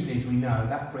then usually, as we know,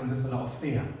 that brings us a lot of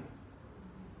fear.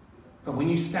 But when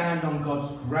you stand on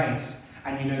God's grace,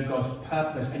 and you know God's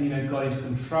purpose, and you know God is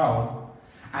control,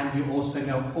 and you also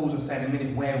know, Paul will say in a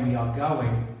minute, where we are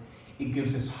going, it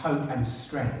gives us hope and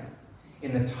strength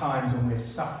in the times when we're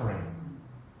suffering.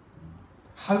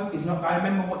 Hope is not... I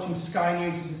remember watching Sky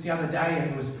News just the other day,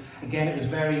 and it was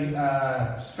very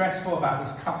stressful about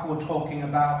this couple were talking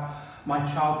about, my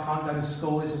child can't go to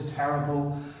school, this is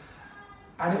terrible.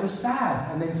 And it was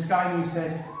sad. And then Sky News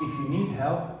said, if you need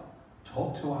help,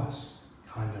 talk to us,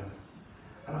 kind of.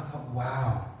 And I thought,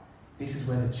 wow, this is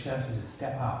where the church needs to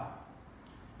step up.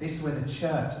 This is where the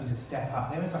church needs to step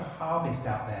up. There is a harvest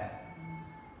out there.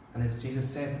 And as Jesus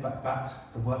said, but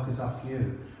the workers are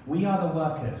few. We are the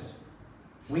workers.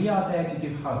 We are there to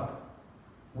give hope.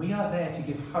 We are there to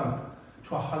give hope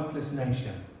to a hopeless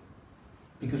nation.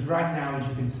 Because right now, as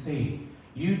you can see,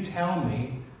 you tell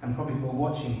me, and probably people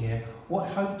watching here, what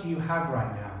hope do you have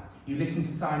right now? You listen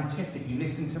to scientific, you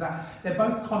listen to that. They're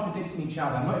both contradicting each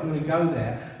other. I'm not even going to go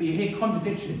there, but you hear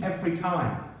contradiction every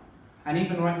time. And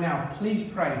even right now, please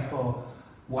pray for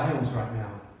Wales right now.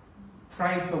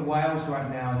 Pray for Wales right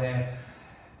now.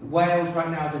 Wales right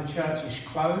now, the church is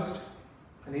closed.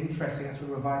 And interesting, that's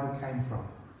where revival came from.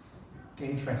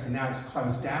 Interesting. Now it's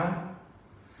closed down.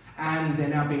 And they're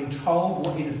now being told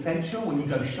what is essential. When you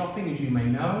go shopping, as you may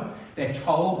know, they're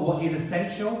told what is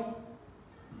essential.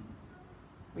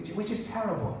 Which is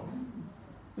terrible.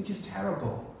 Which is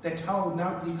terrible. They're told,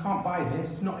 no, you can't buy this.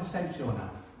 It's not essential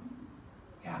enough.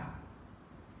 Yeah.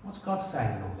 What's God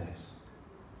saying in all this?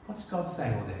 What's God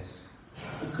saying in all this?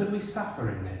 But could we suffer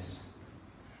in this?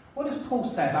 What does Paul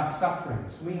say about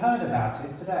sufferings? We heard about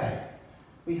it today.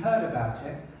 We heard about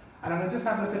it. And I'm going to just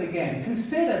have a look at it again.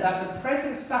 Consider that the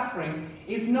present suffering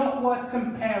is not worth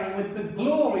comparing with the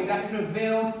glory that is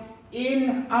revealed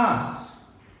in us.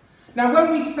 Now,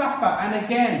 when we suffer, and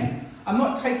again, I'm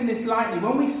not taking this lightly,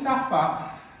 when we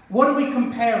suffer, what are we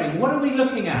comparing? What are we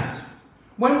looking at?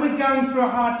 When we're going through a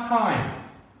hard time,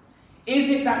 is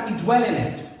it that we dwell in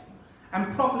it?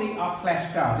 And probably our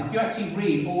flesh does. If you actually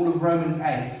read all of Romans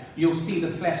 8, you'll see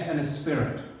the flesh and the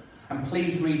spirit. And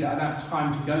please read that. I don't have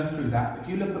time to go through that. If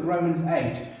you look at Romans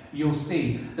 8, you'll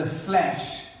see the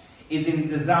flesh is in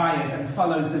desires and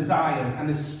follows desires, and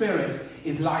the spirit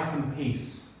is life and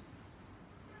peace.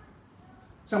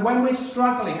 So when we're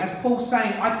struggling, as Paul's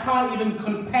saying, I can't even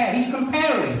compare. He's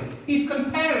comparing. He's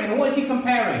comparing. And what is he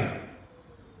comparing?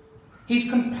 He's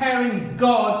comparing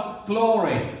God's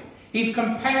glory. He's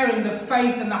comparing the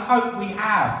faith and the hope we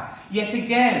have. Yet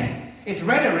again, it's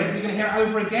rhetoric. We're going to hear it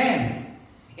over again.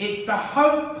 It's the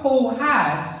hope Paul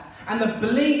has and the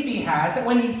belief he has that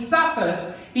when he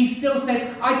suffers, he still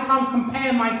says, I can't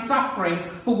compare my suffering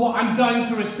for what I'm going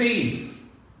to receive.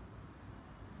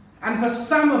 And for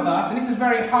some of us, and this is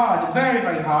very hard, very,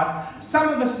 very hard, some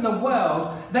of us in the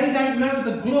world, they don't know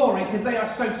the glory because they are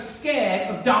so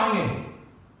scared of dying.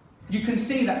 You can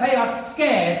see that they are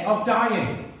scared of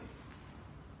dying.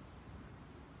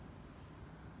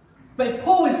 But if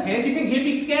Paul is here, do you think he'd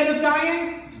be scared of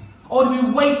dying? Or to be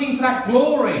waiting for that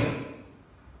glory?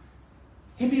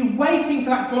 He'd be waiting for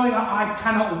that glory that I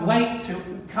cannot wait to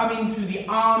come into the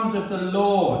arms of the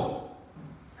Lord.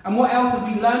 And what else have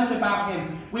we learnt about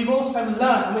him? We've also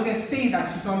learnt, and we're going to see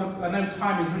that, I know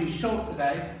time is really short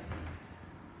today.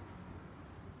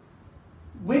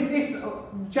 With this,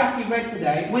 Jackie read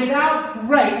today, without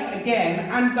grace,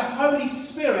 again, and the Holy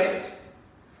Spirit,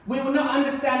 we will not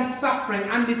understand suffering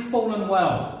and this fallen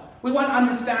world. We won't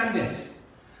understand it.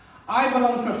 I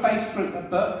belong to a Facebook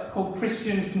book called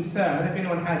Christians Concerned, if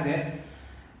anyone has it.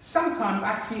 Sometimes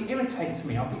actually irritates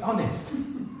me, I'll be honest.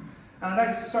 And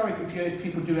I'm sorry if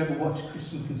people do ever watch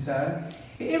Christian Concern.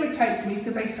 It irritates me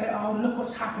because they say, oh, look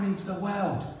what's happening to the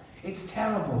world. It's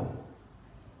terrible.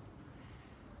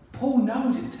 Paul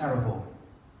knows it's terrible.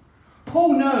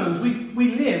 Paul knows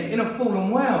we live in a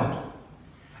fallen world.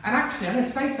 And actually, I'm going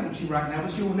to say something to you right now,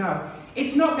 which you all know.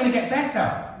 It's not going to get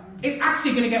better. It's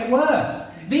actually going to get worse.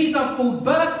 These are called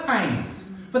birth pains.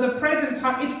 For the present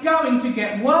time, it's going to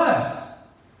get worse.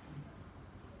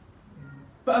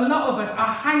 But a lot of us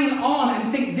are hanging on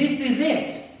and think this is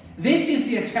it. This is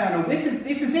the eternal. This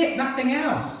is it, nothing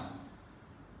else.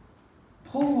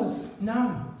 Paul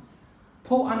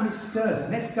understood.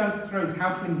 And let's go through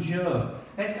how to endure.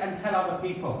 And tell other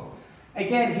people.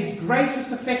 Again, his grace was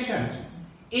sufficient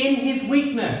in his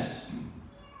weakness.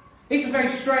 This is very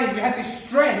strange. We had this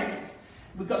strength,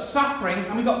 we've got suffering,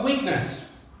 and we've got weakness.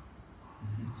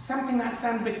 Something that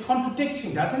sounds a bit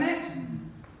contradicting, doesn't it?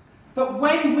 But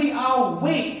when we are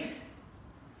weak,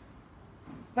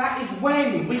 that is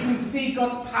when we can see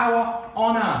God's power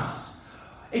on us.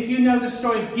 If you know the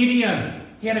story of Gideon,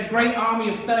 he had a great army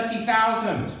of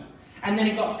 30,000, and then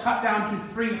it got cut down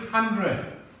to 300.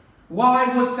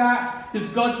 Why was that? Because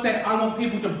God said, I want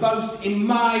people to boast in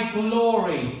my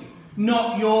glory,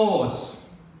 not yours.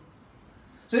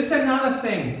 So this is another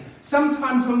thing.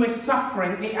 Sometimes when we're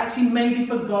suffering, it actually may be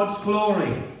for God's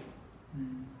glory.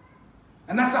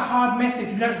 And that's a hard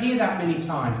message. You don't hear that many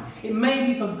times. It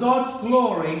may be for God's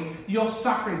glory you're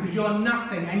suffering because you're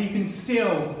nothing and you can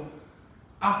still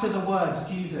utter the words,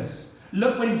 Jesus.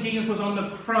 Look when Jesus was on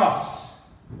the cross.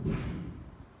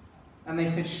 And they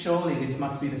said, surely this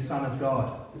must be the Son of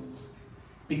God.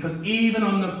 Because even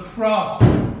on the cross,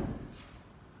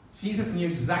 Jesus knew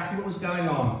exactly what was going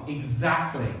on.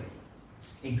 Exactly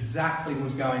what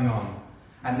was going on.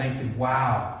 And they said,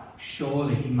 wow,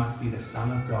 surely he must be the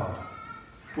Son of God.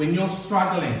 When you're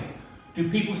struggling, do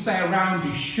people say around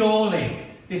you, surely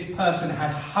this person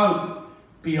has hope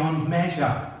beyond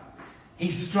measure?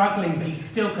 He's struggling, but he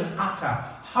still can utter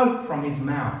hope from his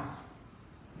mouth.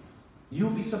 You'll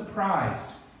be surprised.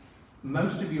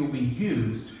 Most of you will be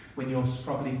used when you're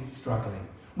probably struggling.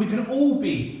 We can all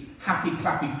be happy,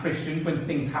 clappy Christians when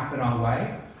things happen our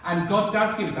way. And God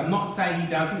does give us, I'm not saying he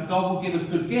doesn't, God will give us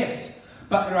good gifts.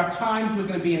 But there are times we're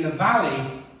going to be in the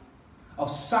valley of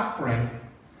suffering,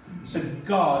 so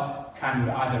God can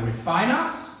either refine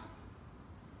us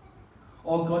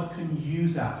or God can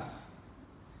use us.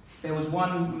 There was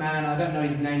one man, I don't know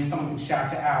his name, someone can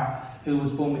shout it out, who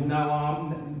was born with no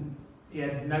arm, he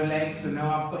had no legs and no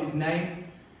arm. I've got his name.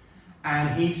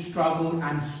 And he struggled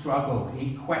and struggled.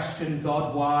 He questioned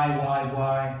God,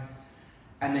 why?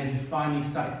 And then he finally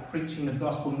started preaching the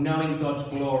gospel, knowing God's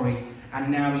glory. And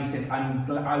now he says,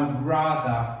 I would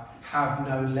rather have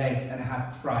no legs and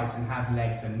have Christ and have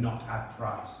legs and not have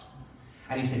Christ.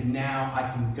 And he said, now I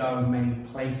can go many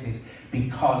places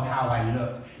because how I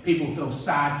look. People feel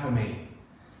sad for me.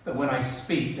 But when I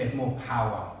speak, there's more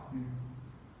power.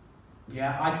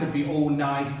 Yeah, I could be all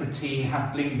nice, pretty,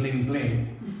 have bling, bling,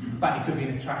 bling, but it could be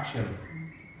an attraction.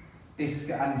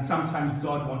 And sometimes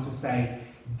God wants to say,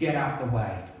 get out the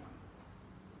way.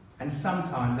 And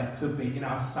sometimes that could be in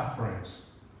our sufferings.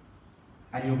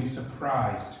 And you'll be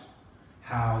surprised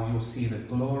how you'll see the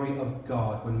glory of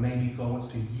God when maybe God wants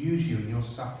to use you in your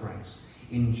sufferings.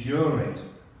 Endure it.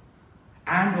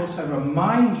 And also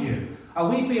remind you. Are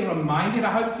we being reminded?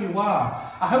 I hope you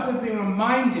are. I hope we're being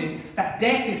reminded that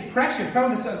death is precious.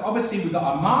 Some of us, obviously, we've got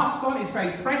our mask on. It's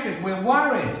very precious. We're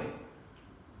worried.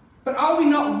 But are we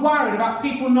not worried about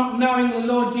people not knowing the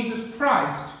Lord Jesus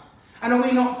Christ? And are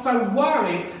we not so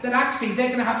worried that actually they're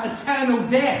going to have eternal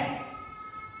death?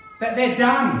 That they're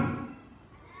done?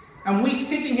 And we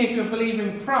sitting here, if you're a believer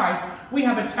in Christ, we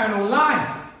have eternal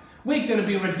life. We're going to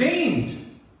be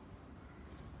redeemed.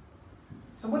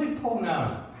 So what did Paul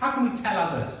know? How can we tell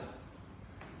others?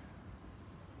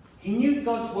 He knew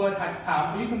God's word has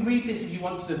power. You can read this if you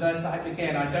want to the verse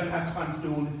again. I don't have time to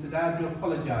do all this today. I do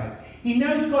apologise. He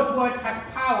knows God's word has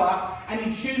power and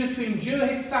he chooses to endure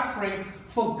his suffering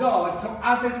for God so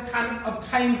others can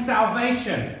obtain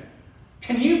salvation.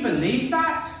 Can you believe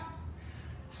that?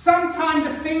 Sometimes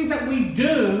the things that we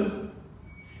do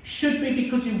should be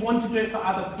because we want to do it for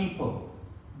other people.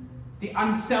 The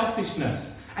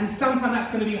unselfishness. And sometimes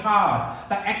that's going to be hard.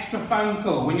 That extra phone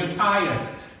call when you're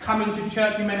tired. Coming to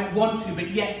church you may not want to,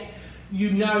 but yet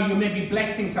you know you may be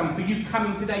blessing someone. For you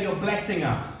coming today, you're blessing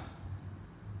us.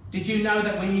 Did you know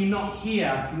that when you're not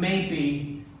here,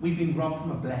 maybe we've been robbed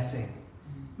from a blessing?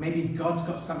 Maybe God's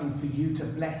got something for you to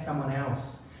bless someone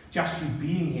else. Just you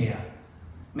being here.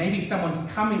 Maybe someone's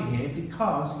coming here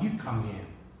because you come here.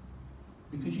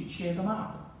 Because you cheer them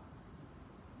up.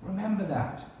 Remember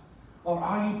that. Or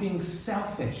are you being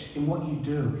selfish in what you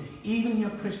do, even in your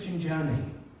Christian journey?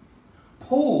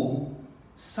 Paul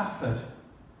suffered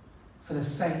for the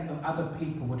sake of other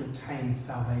people would obtain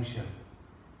salvation.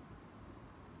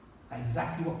 That's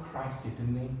exactly what Christ did,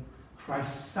 didn't he?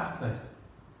 Christ suffered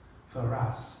for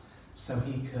us so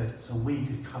we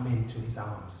could come into his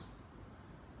arms.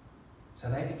 So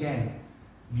that again,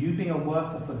 you being a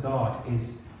worker for God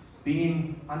is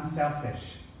being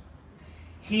unselfish.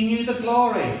 He knew the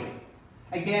glory.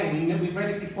 Again, we've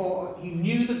read this before. He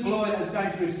knew the glory that was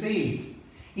going to receive.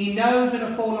 He knows when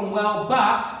to fallen well,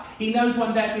 but he knows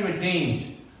one day to be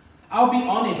redeemed. I'll be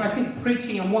honest, I think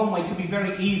preaching in one way could be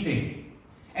very easy.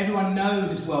 Everyone knows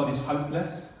this world is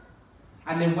hopeless,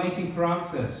 and they're waiting for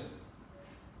answers.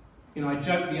 You know, I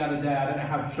joked the other day, I don't know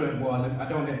how true it was, I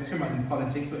don't want to get too much in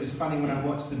politics, but it was funny when I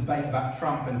watched the debate about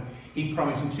Trump, and he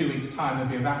promised in 2 weeks' time there'll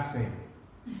be a vaccine.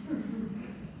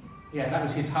 Yeah, that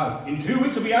was his hope. In 2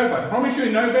 weeks it'll be over. I promise you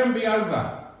in November it'll be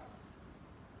over.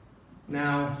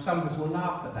 Now, some of us will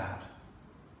laugh at that.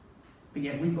 But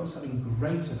yet we've got something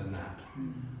greater than that.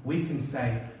 We can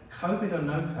say, COVID or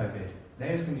no COVID,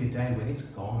 there's going to be a day when it's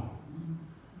gone.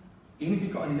 Even if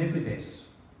you've got to live with this,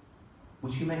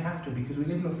 which you may have to because we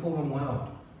live in a fallen world.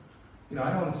 You know,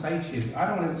 I don't want to say to you, I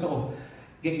don't want to sort of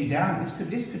get you down.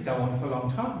 This could go on for a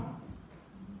long time.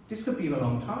 This could be a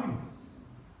long time.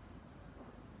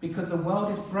 Because the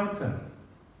world is broken.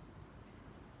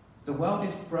 The world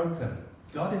is broken.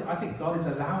 I think God is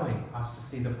allowing us to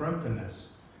see the brokenness.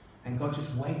 And God's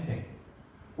just waiting.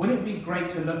 Wouldn't it be great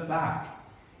to look back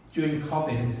during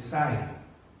COVID and say,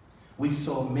 we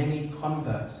saw many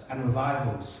converts and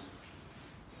revivals.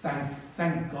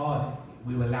 Thank God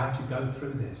we were allowed to go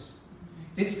through this.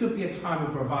 This could be a time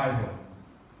of revival.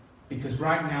 Because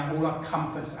right now all our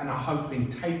comforts and our hope have been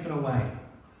taken away.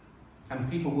 And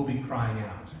people will be crying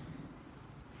out.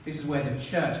 This is where the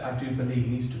church, I do believe,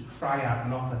 needs to cry out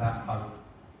and offer that hope.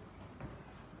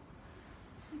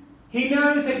 He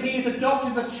knows that he is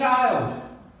adopted as a child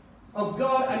of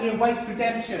God and he awaits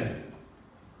redemption.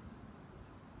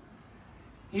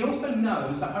 He also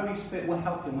knows the Holy Spirit will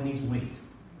help him when he's weak.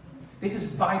 This is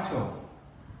vital.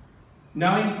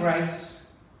 Knowing grace,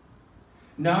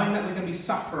 knowing that we're going to be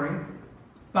suffering,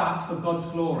 but for God's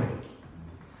glory.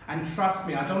 And trust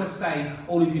me, I don't want to say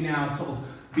all of you now sort of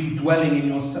be dwelling in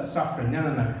your suffering. No,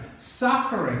 no, no.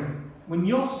 Suffering, when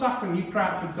you're suffering, you cry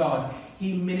out to God,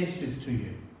 he ministers to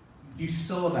you. You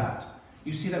saw that.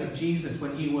 You see that with Jesus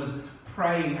when he was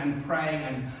praying and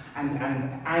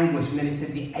anguish, and then it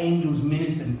said the angels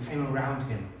ministered and came around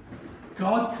him.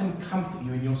 God can comfort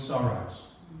you in your sorrows.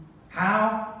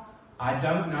 How? I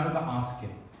don't know, but ask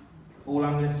him. All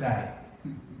I'm going to say.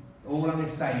 All I'm going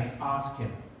to say is ask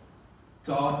him.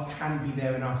 God can be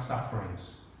there in our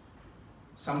sufferings.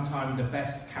 Sometimes the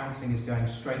best counselling is going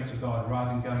straight to God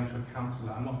rather than going to a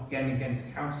counsellor. I'm not getting against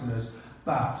counsellors,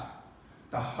 but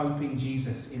the hope in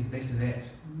Jesus is this is it.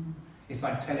 It's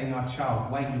like telling our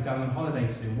child, wait, you're going on holiday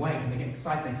soon. Wait, and they get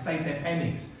excited, they save their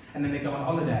pennies, and then they go on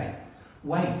holiday.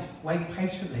 Wait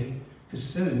patiently, because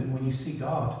soon, when you see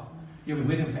God, you'll be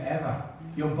with him forever.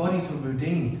 Your bodies will be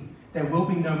redeemed. There will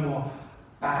be no more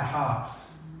bad hearts.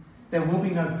 There will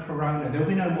be no corona. There will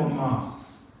be no more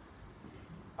masks.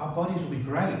 Our bodies will be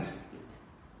great.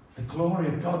 The glory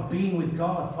of God, being with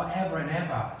God forever and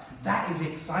ever. That is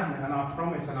the excitement and our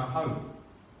promise and our hope.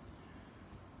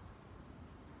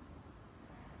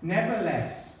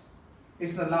 Nevertheless,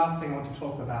 this is the last thing I want to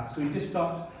talk about. So we've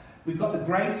got the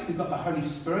grace, we've got the Holy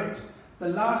Spirit. The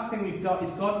last thing we've got is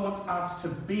God wants us to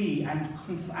be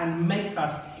and make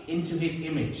us into his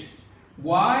image.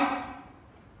 Why?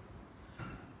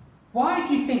 Why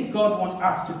do you think God wants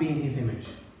us to be in his image?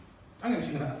 I'm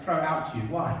actually going to throw it out to you.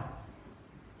 Why?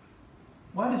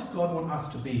 Why does God want us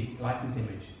to be like his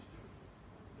image?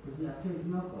 Because we are his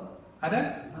workers. Pardon?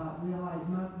 We are his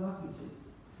workmanship.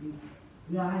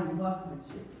 We are his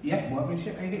workmanship. Yeah,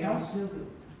 workmanship. Anything else? Children.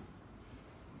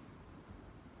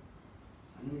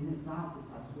 And he's an example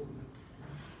to us all.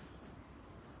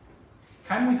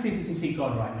 Can we physically see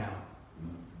God right now?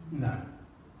 No.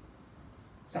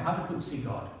 So how do people see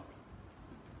God?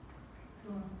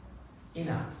 In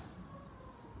us.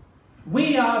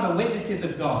 We are the witnesses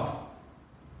of God.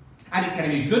 And it can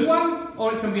be a good one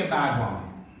or it can be a bad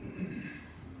one.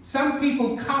 Some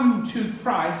people come to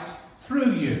Christ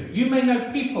through you. You may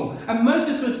know people, and most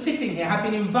of us who are sitting here have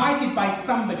been invited by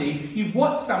somebody, you've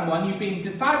watched someone, you've been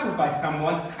discipled by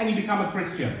someone, and you become a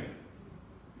Christian.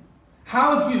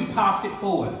 How have you passed it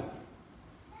forward?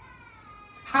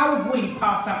 How have we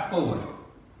passed that forward?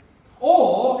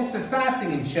 Or, this is a sad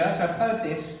thing in church, I've heard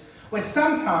this, where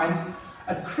sometimes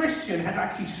a Christian has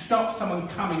actually stopped someone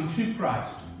coming to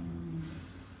Christ.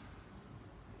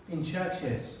 In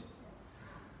churches.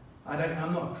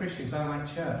 I'm not a Christian, so I don't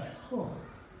like church.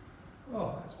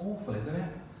 Oh, that's awful, isn't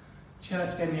it?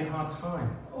 Church gave me a hard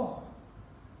time. Oh.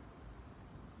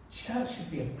 Church should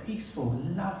be a peaceful,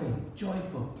 loving,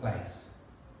 joyful place.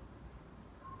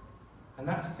 And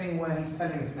that's the thing where he's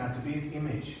telling us now to be his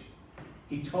image.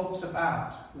 He talks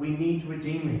about we need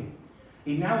redeeming.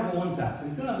 He now warns us,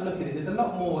 and if you want to look at it, there's a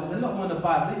lot more in the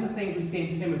Bible. These are things we see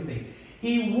in Timothy.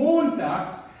 He warns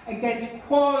us against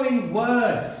quarrelling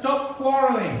words. Stop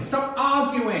quarrelling. Stop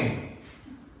arguing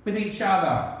with each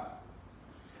other.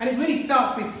 And it really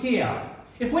starts with here.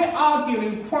 If we're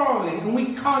arguing, quarrelling, and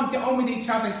we can't get on with each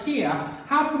other here,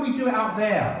 how can we do it out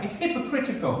there? It's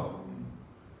hypocritical.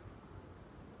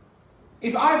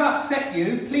 If I've upset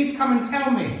you, please come and tell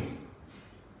me.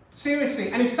 Seriously.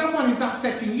 And if someone is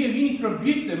upsetting you, you need to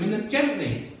rebuke them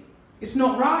gently. It's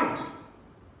not right.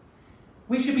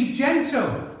 We should be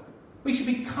gentle. We should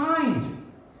be kind.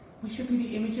 We should be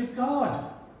the image of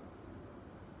God.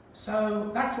 So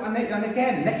that's what, and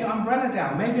again, let your umbrella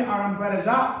down. Maybe our umbrella's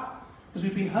up because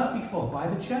we've been hurt before by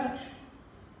the church.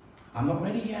 I'm not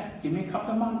ready yet. Give me a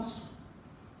couple of months.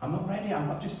 I'm not ready. I'm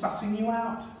not just sussing you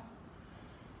out.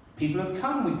 People have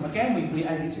come.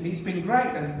 It's been great.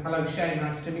 And hello, Shane.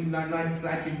 Nice to meet you. Nice,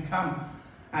 glad you come.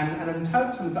 And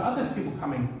Tokes and the others people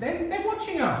coming. They're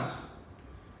watching us.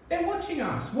 They're watching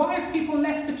us. Why have people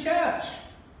left the church?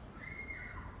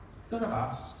 Because of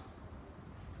us.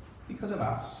 Because of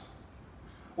us.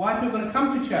 Why are people going to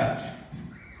come to church?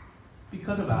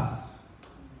 Because of us.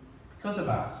 Because of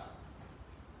us.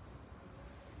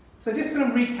 So just going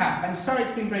to recap, and sorry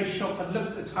it's been very short, I've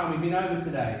looked at the time, we've been over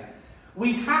today.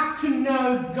 We have to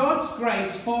know God's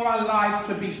grace for our lives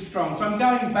to be strong. So I'm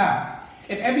going back.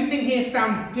 If everything here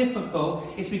sounds difficult,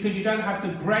 it's because you don't have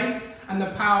the grace and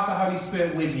the power of the Holy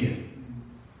Spirit with you.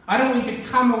 I don't want you to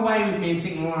come away with me and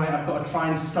think, right, I've got to try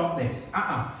and stop this.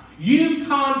 You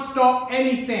can't stop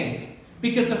anything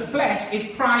because the flesh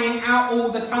is crying out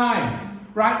all the time.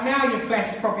 Right now your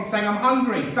flesh is probably saying, I'm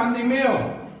hungry, Sunday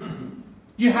meal.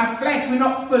 You have flesh, we're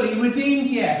not fully redeemed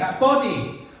yet, that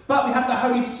body. But we have the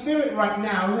Holy Spirit right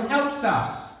now who helps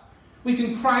us. We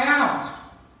can cry out.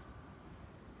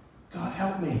 God,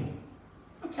 help me.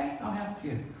 Okay, I'll help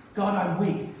you. God, I'm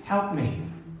weak. Help me.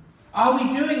 Are we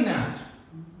doing that?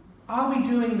 Are we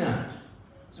doing that?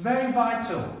 It's very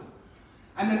vital.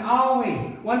 And then are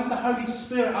we, once the Holy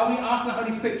Spirit, are we asking the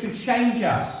Holy Spirit to change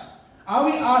us? Are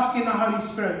we asking the Holy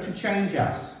Spirit to change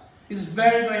us? This is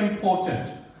very, very important.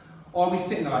 Or are we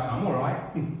sitting there like, I'm all right.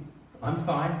 I'm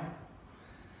fine.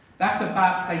 That's a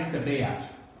bad place to be at.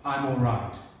 I'm all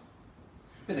right.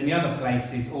 But then the other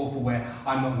place is awful where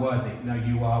I'm not worthy. No,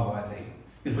 you are worthy.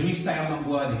 Because when you say I'm not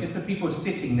worthy, just the people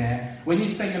sitting there, when you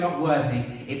say you're not worthy,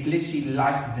 it's literally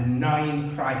like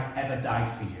denying Christ ever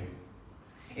died for you.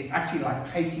 It's actually like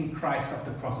taking Christ off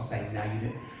the cross and saying, no, you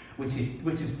didn't,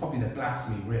 which is probably the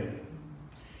blasphemy, really.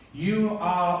 You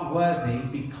are worthy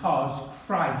because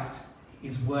Christ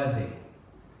is worthy.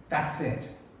 That's it.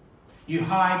 You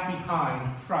hide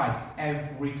behind Christ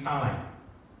every time.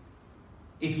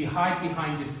 If you hide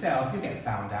behind yourself, you'll get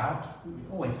found out.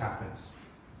 It always happens.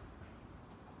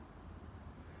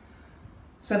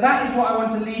 So that is what I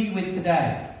want to leave you with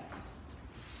today.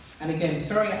 And again,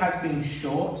 sorry it has been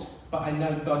short, but I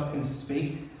know God can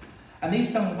speak. And these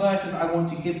are some verses I want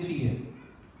to give to you.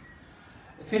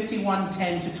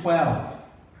 51:10 to 12.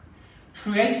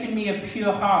 Create in me a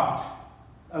pure heart,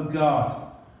 O God.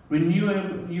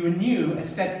 You renew a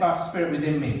steadfast spirit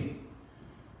within me.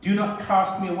 Do not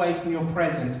cast me away from your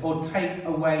presence or take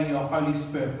away your Holy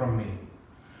Spirit from me.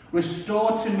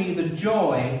 Restore to me the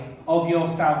joy of your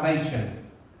salvation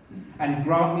and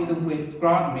grant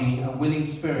me a willing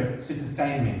spirit to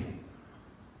sustain me.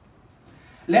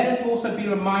 Let us also be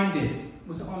reminded,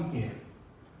 was it on here?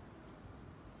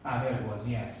 Ah, there it was,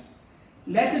 yes.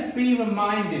 Let us be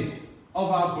reminded of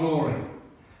our glory.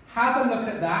 Have a look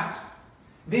at that.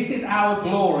 This is our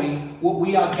glory, what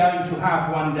we are going to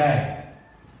have one day.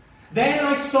 Then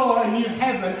I saw a new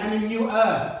heaven and a new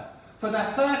earth, for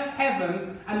the first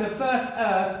heaven and the first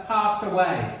earth passed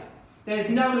away. There is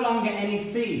no longer any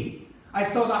sea. I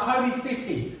saw the holy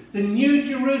city, the new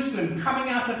Jerusalem, coming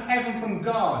out of heaven from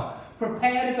God,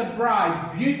 prepared as a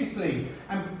bride, beautifully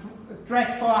and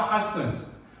dressed for her husband.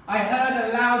 I heard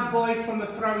a loud voice from the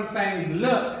throne saying,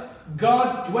 look,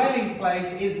 God's dwelling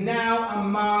place is now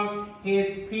among his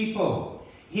people.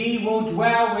 He will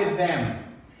dwell with them.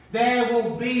 There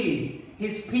will be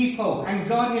his people, and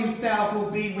God himself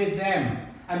will be with them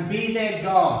and be their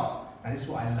God. And this is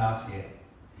what I love here.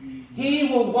 He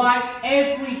will wipe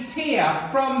every tear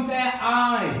from their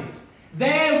eyes.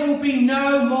 There will be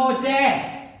no more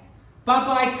death.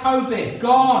 Bye-bye COVID,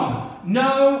 gone.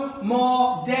 No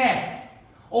more death,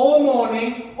 or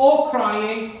mourning, or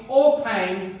crying, or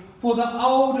pain, for the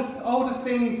older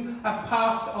things have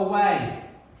passed away.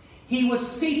 He was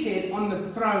seated on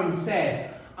the throne,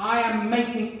 said, I am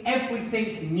making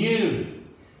everything new.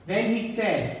 Then he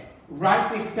said,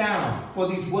 write this down, for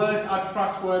these words are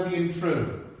trustworthy and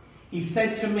true. He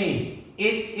said to me,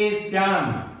 it is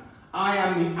done. I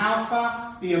am the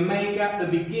Alpha, the Omega,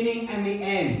 the beginning and the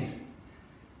end.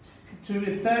 To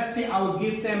the thirsty I will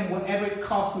give them whatever it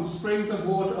costs from springs of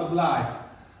water of life.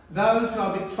 Those who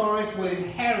are victorious will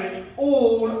inherit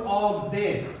all of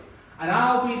this. And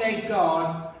I'll be their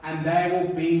God, and they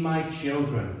will be my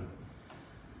children.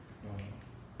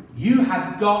 You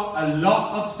have got a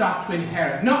lot of stuff to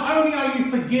inherit. Not only are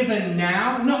you forgiven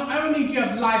now, not only do you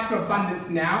have life for abundance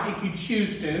now, if you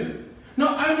choose to,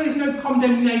 not only is no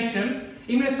condemnation,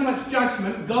 even there's so much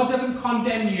judgment, God doesn't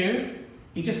condemn you,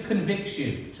 he just convicts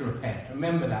you to repent.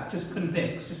 Remember that, just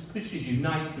convicts, just pushes you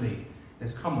nicely.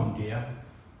 Says, come on dear,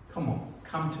 come on,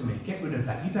 come to me, get rid of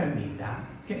that, you don't need that,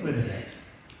 get rid of it.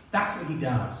 That's what he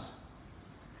does.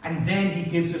 And then he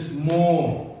gives us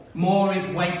more. More is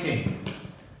waiting.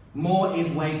 More is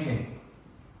waiting.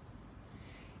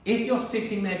 If you're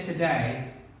sitting there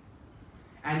today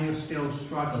and you're still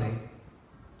struggling,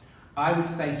 I would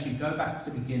say to you, go back to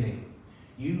the beginning.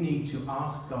 You need to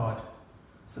ask God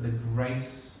for the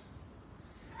grace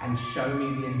and show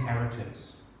me the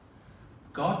inheritance.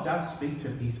 God does speak to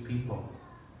his people.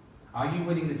 Are you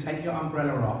willing to take your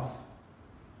umbrella off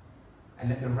and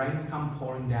let the rain come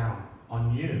pouring down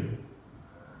on you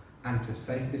and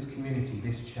forsake this community,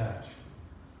 this church?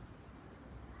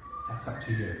 That's up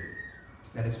to you.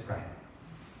 Let us pray.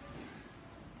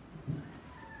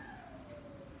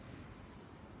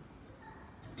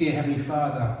 Dear Heavenly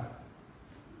Father,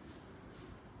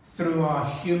 through our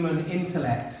human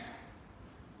intellect,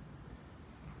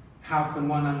 how can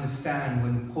one understand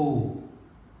when Paul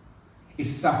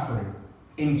is suffering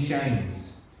in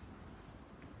chains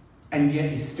and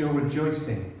yet is still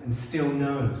rejoicing and still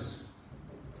knows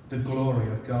the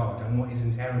glory of God and what his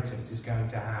inheritance is going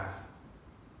to have?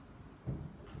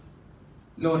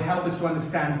 Lord, help us to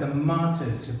understand the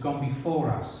martyrs who've gone before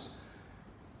us,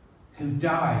 who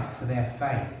died for their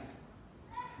faith.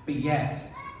 But yet,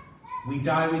 we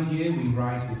die with you, we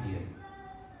rise with you.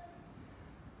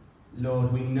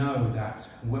 Lord, we know that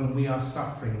when we are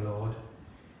suffering, Lord,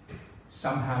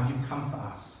 somehow you comfort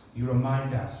us, you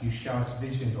remind us, you show us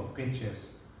visions or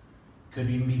pictures.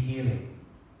 Could even be healing.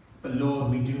 But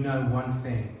Lord, we do know one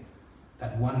thing,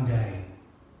 that one day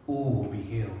all will be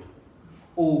healed.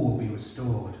 All will be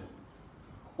restored.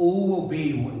 All will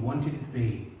be what we wanted it to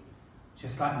be.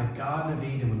 Just like the Garden of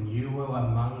Eden when you were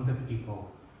among the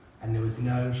people and there was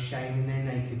no shame in their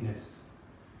nakedness.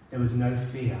 There was no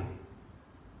fear.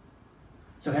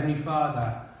 So Heavenly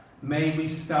Father, may we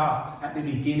start at the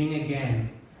beginning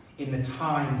again in the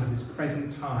times of this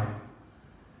present time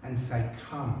and say,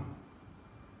 come.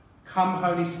 Come,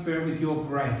 Holy Spirit, with your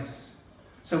grace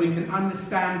so we can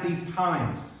understand these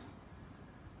times.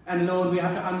 And Lord, we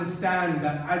have to understand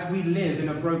that as we live in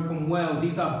a broken world,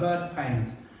 these are birth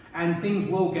pains and things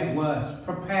will get worse.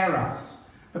 Prepare us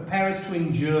to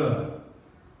endure.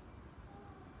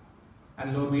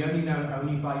 And Lord, we only know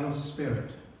only by your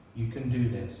Spirit you can do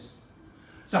this.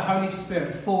 So Holy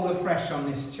Spirit, fall afresh on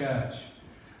this church.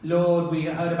 Lord, we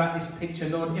heard about this picture.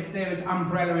 Lord, if there is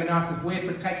umbrella in us, if we're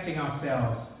protecting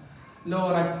ourselves,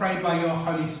 Lord, I pray by your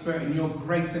Holy Spirit and your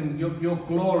grace and your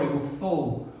glory will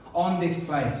fall on this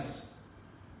place.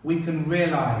 We can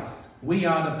realize we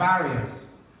are the barriers,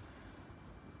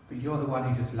 but you're the one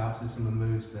who just loves us and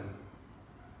removes them.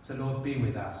 So Lord, be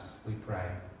with us, we pray.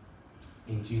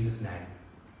 In Jesus' name,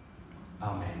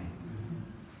 amen.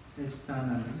 Let's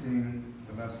stand and sing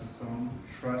the last song,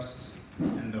 Trust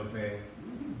and Obey.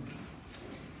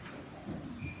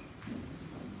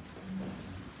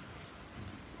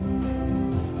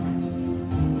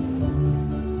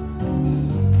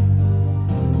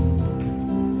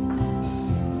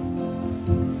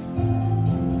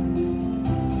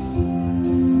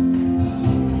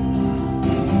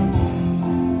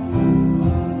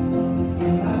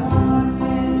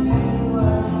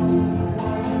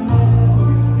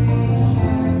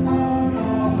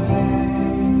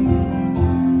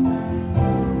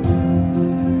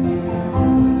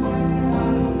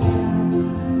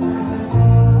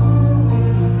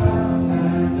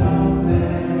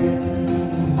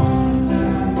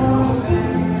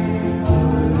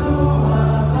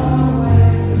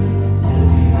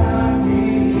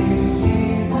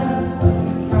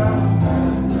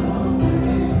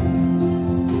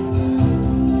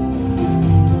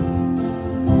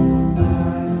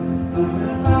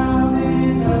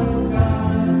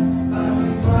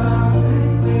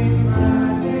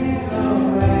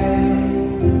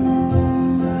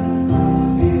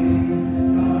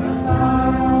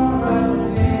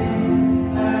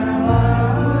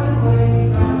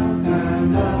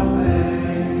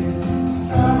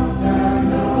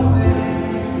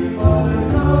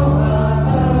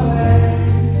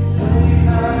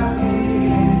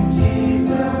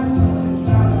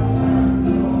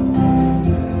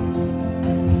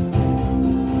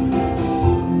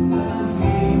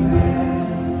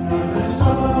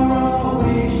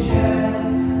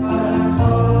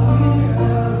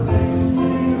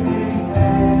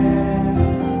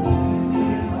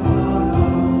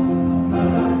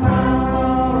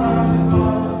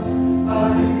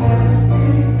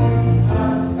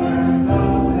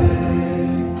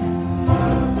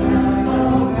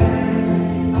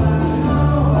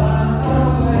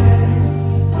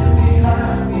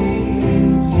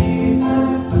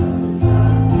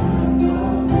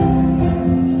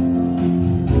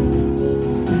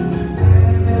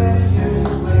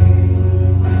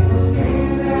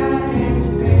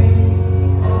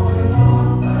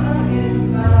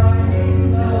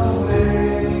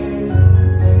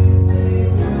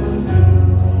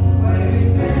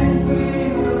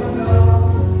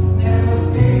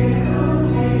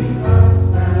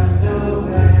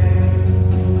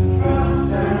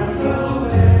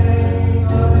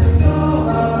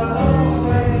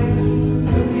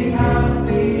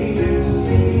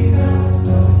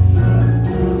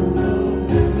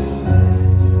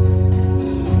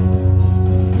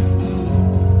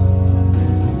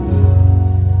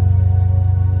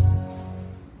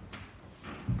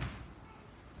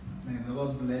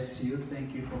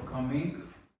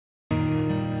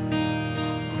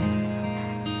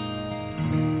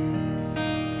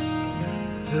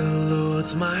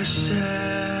 Lord's my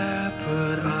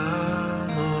shepherd, I'll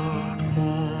not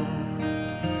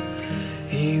want.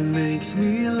 He makes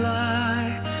me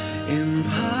lie in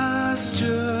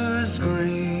pastures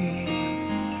green.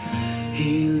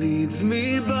 He leads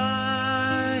me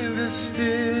by the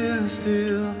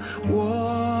still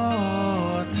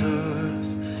waters.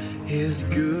 His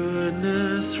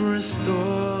goodness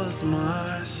restores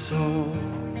my soul,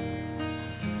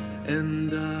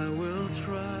 and I